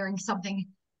days. I'm hearing something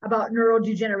about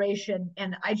neurodegeneration.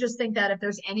 And I just think that if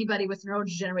there's anybody with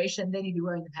neurodegeneration, they need to be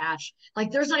wearing the patch.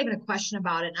 Like, there's not even a question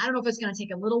about it. And I don't know if it's going to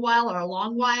take a little while or a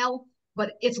long while,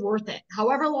 but it's worth it.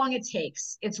 However long it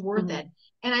takes, it's worth it.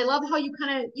 And I love how you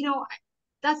kind of,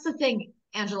 that's the thing,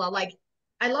 Angela. Like,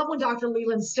 I love when Dr.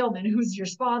 Leland Stillman, who's your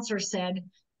sponsor, said,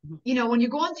 when you're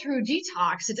going through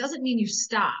detox, it doesn't mean you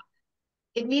stop.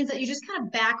 It means that you just kind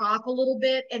of back off a little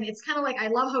bit. And it's kind of like, I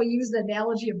love how you use the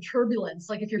analogy of turbulence.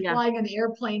 Like, if you're flying an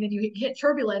airplane and you hit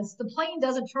turbulence, the plane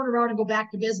doesn't turn around and go back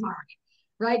to Bismarck,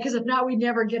 right? Because if not, we'd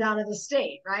never get out of the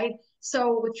state, right?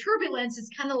 So with turbulence, it's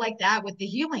kind of like that with the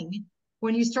healing.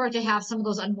 When you start to have some of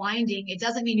those unwinding, it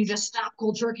doesn't mean you just stop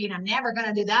cold turkey and I'm never going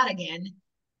to do that again.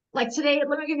 Like today,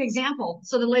 let me give you an example.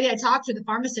 So the lady I talked to, the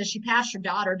pharmacist, she passed her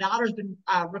daughter. Daughter's been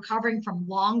recovering from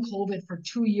long COVID for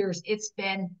 2 years. It's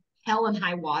been hell and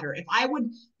high water.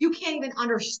 You can't even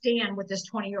understand what this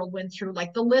 20-year-old went through.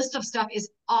 Like, the list of stuff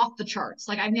is off the charts.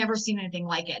 Like, I've never seen anything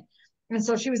like it. And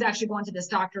so she was actually going to this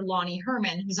Dr. Lonnie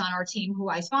Herman, who's on our team, who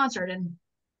I sponsored. And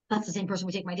that's the same person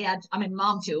we take my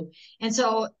mom to. And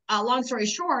so long story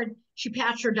short, she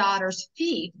patched her daughter's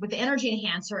feet with the energy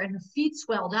enhancer and her feet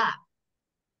swelled up.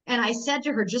 And I said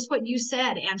to her, just what you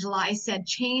said, Angela, I said,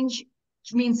 change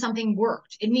means something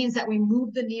worked. It means that we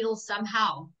moved the needle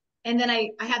somehow. And then I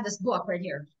had this book right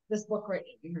here. This book right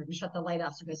here. Let me shut the light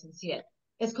off so you guys can see it.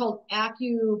 It's called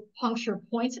Acupuncture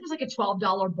Points. It was like a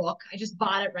 $12 book. I just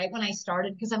bought it right when I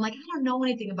started because I'm like, I don't know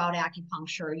anything about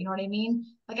acupuncture. You know what I mean?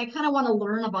 Like, I kind of want to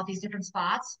learn about these different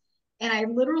spots. And I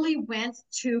literally went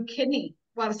to kidney.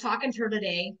 Well, I was talking to her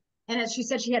today, and she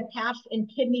said she had patched in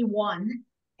kidney 1.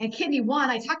 And kidney 1,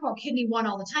 I talk about kidney 1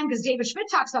 all the time because David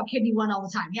Schmidt talks about kidney 1 all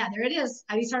the time. Yeah, there it is.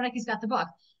 Heidi Sarnecki's got the book.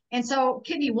 And so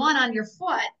kidney 1 on your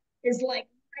foot is like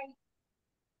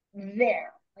right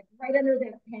there, like right under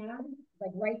that pad,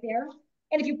 like right there.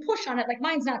 And if you push on it, like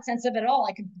mine's not sensitive at all.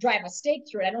 I could drive a stake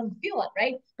through it. I don't feel it,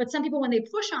 right? But some people, when they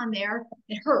push on there,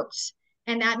 it hurts.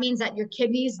 And that means that your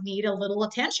kidneys need a little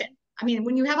attention. I mean,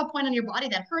 when you have a point on your body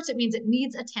that hurts, it means it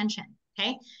needs attention.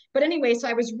 Okay. But anyway, so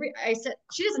I said,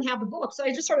 she doesn't have the book. So I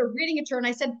just started reading it to her. And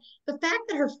I said, the fact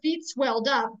that her feet swelled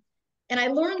up, and I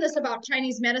learned this about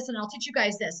Chinese medicine. I'll teach you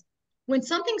guys this. When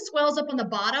something swells up on the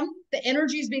bottom, the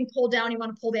energy is being pulled down. You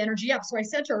want to pull the energy up. So I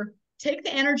said to her, take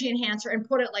the energy enhancer and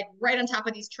put it like right on top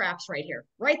of these traps right here,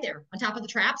 right there on top of the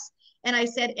traps. And I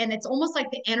said, and it's almost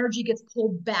like the energy gets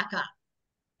pulled back up.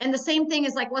 And the same thing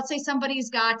is like, let's say somebody's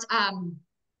got,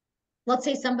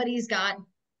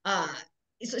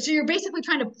 so you're basically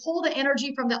trying to pull the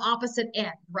energy from the opposite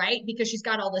end, right? Because she's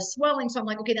got all this swelling. So I'm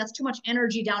like, okay, that's too much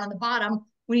energy down on the bottom.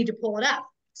 We need to pull it up.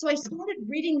 So I started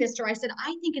reading this to her. I said,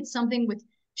 I think it's something with,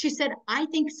 she said, I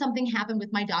think something happened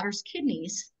with my daughter's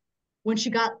kidneys when she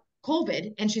got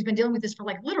COVID, and she's been dealing with this for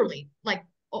like literally like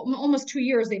almost 2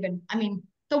 years. They've been, I mean,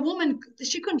 the woman,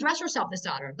 she couldn't dress herself, this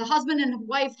daughter. The husband and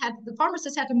wife had, the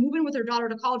pharmacist had to move in with her daughter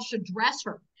to college to dress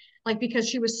her, like because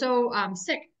she was so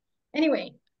sick.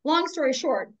 Anyway, long story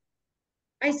short,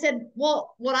 I said,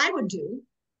 well, what I would do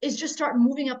is just start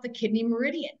moving up the kidney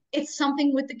meridian. It's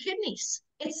something with the kidneys.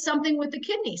 It's something with the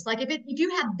kidneys. Like if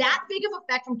you have that big of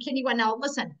effect from kidney 1, now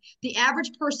listen, the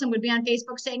average person would be on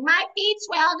Facebook saying, my feet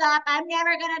swelled up, I'm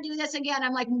never going to do this again.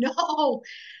 I'm like, no,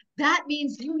 that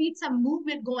means you need some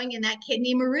movement going in that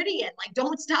kidney meridian. Like,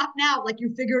 don't stop now. Like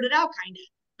you figured it out kind of,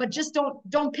 but just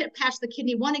don't pit patch the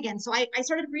kidney 1 again. So I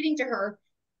started reading to her.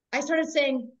 I started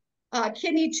saying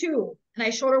kidney 2, and I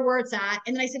showed her where it's at.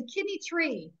 And then I said kidney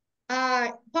 3,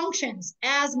 functions,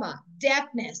 asthma,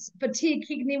 deafness, fatigue,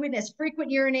 kidney weakness,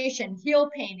 frequent urination, heel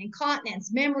pain,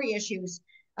 incontinence, memory issues,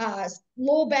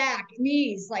 low back,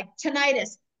 knees, like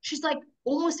tinnitus. She's like,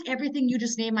 almost everything you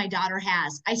just named my daughter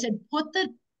has. I said, put the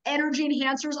energy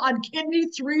enhancers on kidney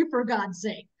 3 for God's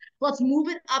sake. Let's move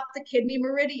it up the kidney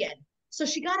meridian. So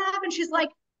she got up and she's like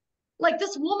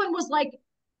this woman was like,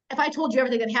 if I told you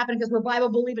everything that happened, because we're Bible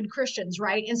believing Christians,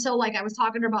 right? And so like I was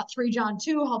talking to her about 3 John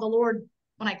 2, how the Lord,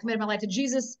 when I committed my life to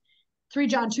Jesus, 3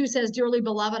 John 2 says, dearly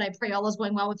beloved, I pray all is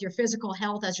going well with your physical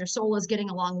health as your soul is getting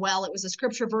along well. It was a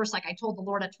scripture verse, like I told the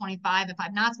Lord at 25, if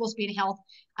I'm not supposed to be in health,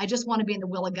 I just want to be in the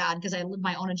will of God, because I lived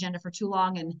my own agenda for too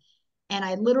long. And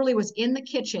I literally was in the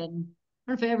kitchen.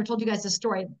 I don't know if I ever told you guys this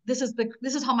story. This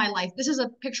is how my life, this is a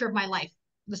picture of my life,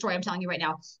 the story I'm telling you right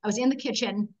now. I was in the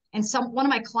kitchen, and one of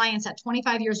my clients at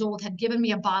 25 years old had given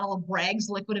me a bottle of Bragg's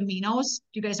liquid aminos.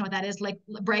 Do you guys know what that is? Like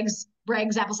Bragg's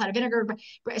apple cider vinegar.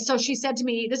 So she said to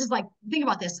me, this is like, think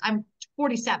about this. I'm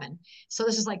 47. So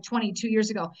this is like 22 years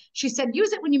ago. She said,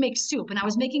 use it when you make soup. And I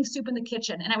was making soup in the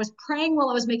kitchen, and I was praying while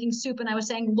I was making soup. And I was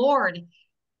saying, Lord,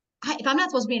 if I'm not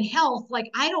supposed to be in health, like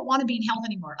I don't want to be in health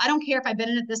anymore. I don't care if I've been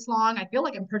in it this long. I feel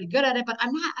like I'm pretty good at it, but I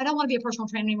don't want to be a personal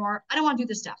trainer anymore. I don't want to do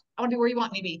this stuff. I want to be where you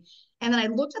want me to be. And then I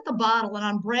looked at the bottle, and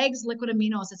on Bragg's liquid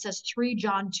aminos, it says 3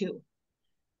 John 2.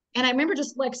 And I remember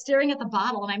just like staring at the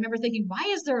bottle, and I remember thinking, why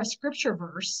is there a scripture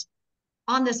verse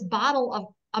on this bottle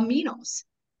of aminos?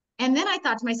 And then I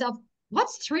thought to myself,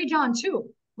 what's 3 John 2?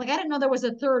 Like I didn't know there was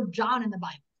a 3rd John in the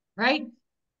Bible, right?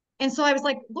 And so I was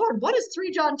like, Lord, what is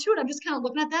 3 John 2? And I'm just kind of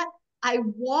looking at that. I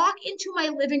walk into my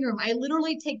living room. I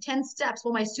literally take 10 steps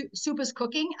while my soup is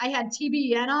cooking. I had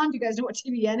TBN on. Do you guys know what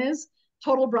TBN is?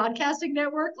 Total Broadcasting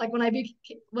Network. Like when I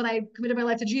committed my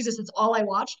life to Jesus, it's all I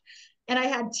watched. And I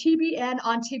had TBN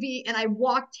on TV, and I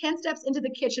walked 10 steps into the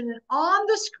kitchen, and on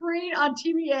the screen on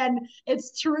TBN,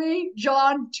 it's 3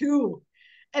 John 2.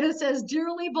 And it says,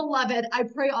 dearly beloved, I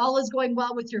pray all is going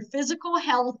well with your physical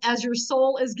health as your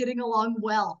soul is getting along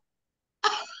well.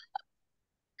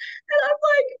 And I'm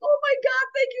like, oh my God,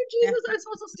 thank you, Jesus. I'm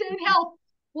supposed to stay in health.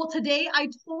 Well, today I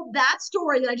told that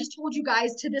story that I just told you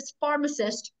guys to this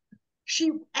pharmacist.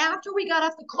 After we got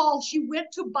off the call, she went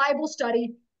to Bible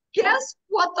study. Guess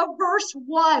what the verse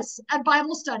was at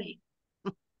Bible study?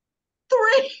 3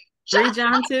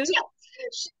 John 2?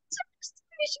 She's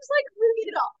like, read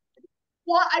it up.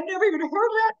 Well, I've never even heard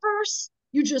that verse.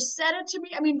 You just said it to me.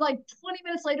 I mean, like 20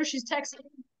 minutes later, she's texting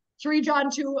 3 John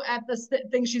 2 at the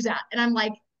thing she's at. And I'm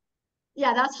like,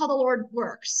 yeah, that's how the Lord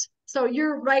works. So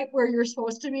you're right where you're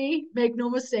supposed to be. Make no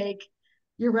mistake.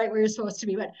 You're right where you're supposed to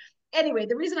be. But anyway,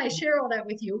 the reason I share all that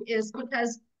with you is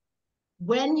because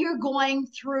when you're going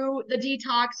through the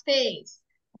detox phase,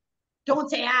 don't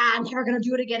say, I'm never going to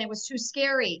do it again. It was too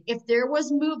scary. If there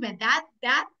was movement,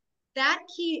 that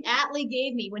key Atlee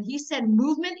gave me when he said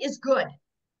movement is good.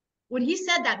 When he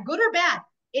said that, good or bad,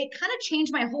 it kind of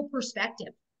changed my whole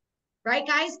perspective. right,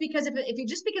 guys? Because if you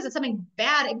just because it's something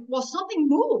bad, well, something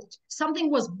moved,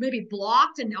 something was maybe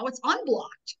blocked, and now it's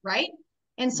unblocked, right?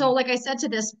 And so, like I said to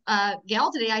this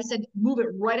gal today, I said, move it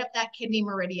right up that kidney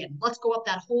meridian. Let's go up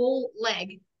that whole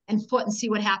leg and foot and see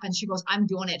what happens. She goes, I'm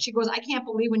doing it. She goes, I can't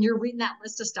believe when you're reading that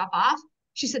list of stuff off.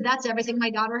 She said, that's everything my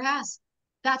daughter has.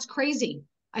 That's crazy.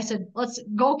 I said, let's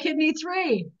go kidney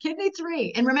 3, kidney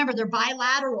 3. And remember, they're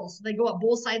bilateral. So they go up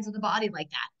both sides of the body like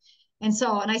that. And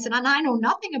so, and I said, and I know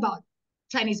nothing about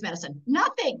Chinese medicine,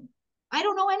 nothing. I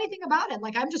don't know anything about it.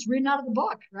 Like I'm just reading out of the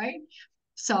book, right?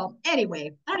 So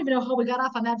anyway, I don't even know how we got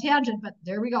off on that tangent, but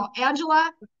there we go.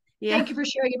 Angela, thank you for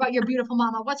sharing about your beautiful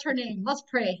mama. What's her name? Let's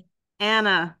pray.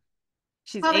 Anna.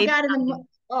 She's Father God,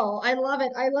 I love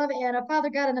it. I love Anna. Father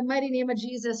God, in the mighty name of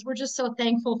Jesus, we're just so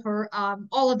thankful for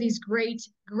all of these great,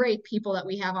 great people that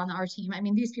we have on our team. I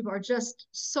mean, these people are just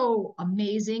so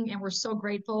amazing, and we're so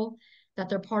grateful that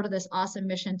they're part of this awesome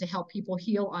mission to help people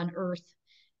heal on earth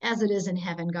as it is in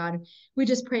heaven, God. We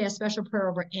just pray a special prayer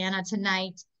over Anna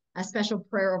tonight, a special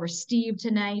prayer over Steve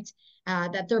tonight,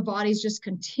 that their bodies just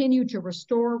continue to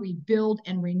restore, rebuild,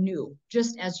 and renew,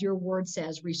 just as your word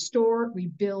says, restore,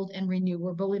 rebuild, and renew.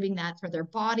 We're believing that for their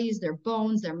bodies, their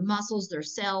bones, their muscles, their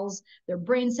cells, their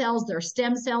brain cells, their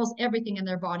stem cells, everything in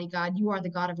their body, God. You are the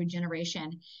God of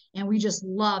regeneration. And we just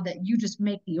love that you just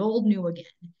make the old new again.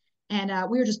 And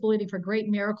we're just believing for great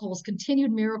miracles,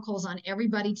 continued miracles on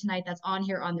everybody tonight that's on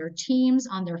here, on their teams,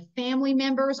 on their family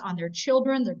members, on their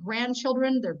children, their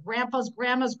grandchildren, their grandpas,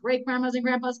 grandmas, great grandmas, and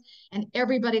grandpas, and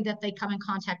everybody that they come in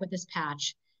contact with this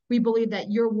patch. We believe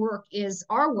that your work is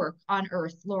our work on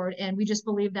earth, Lord, and we just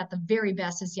believe that the very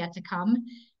best is yet to come.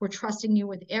 We're trusting you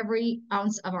with every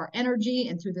ounce of our energy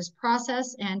and through this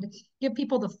process, and give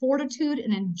people the fortitude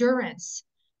and endurance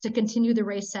to continue the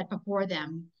race set before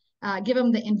them. Give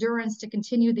them the endurance to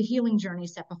continue the healing journey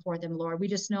set before them, Lord. We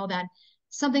just know that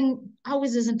something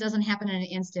always doesn't happen in an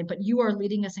instant, but you are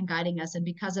leading us and guiding us. And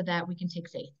because of that, we can take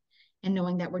faith and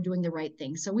knowing that we're doing the right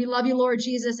thing. So we love you, Lord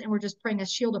Jesus, and we're just praying a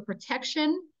shield of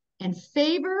protection and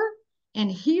favor and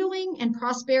healing and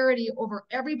prosperity over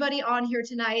everybody on here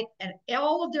tonight and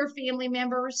all of their family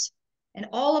members and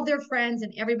all of their friends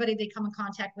and everybody they come in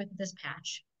contact with this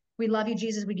patch. We love you,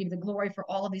 Jesus. We give you the glory for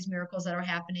all of these miracles that are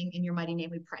happening. In your mighty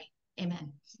name we pray.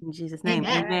 Amen. In Jesus' name,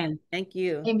 amen. Thank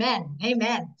you. Amen.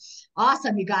 Amen.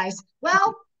 Awesome, you guys.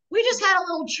 Well, we just had a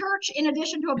little church in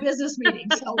addition to a business meeting.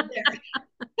 So there.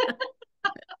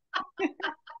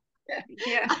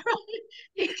 Yeah.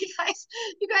 You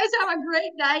guys have a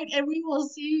great night, and we will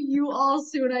see you all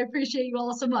soon. I appreciate you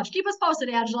all so much. Keep us posted,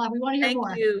 Angela. We want to hear more.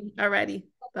 Thank you. Alrighty.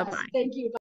 Bye-bye. Thank you.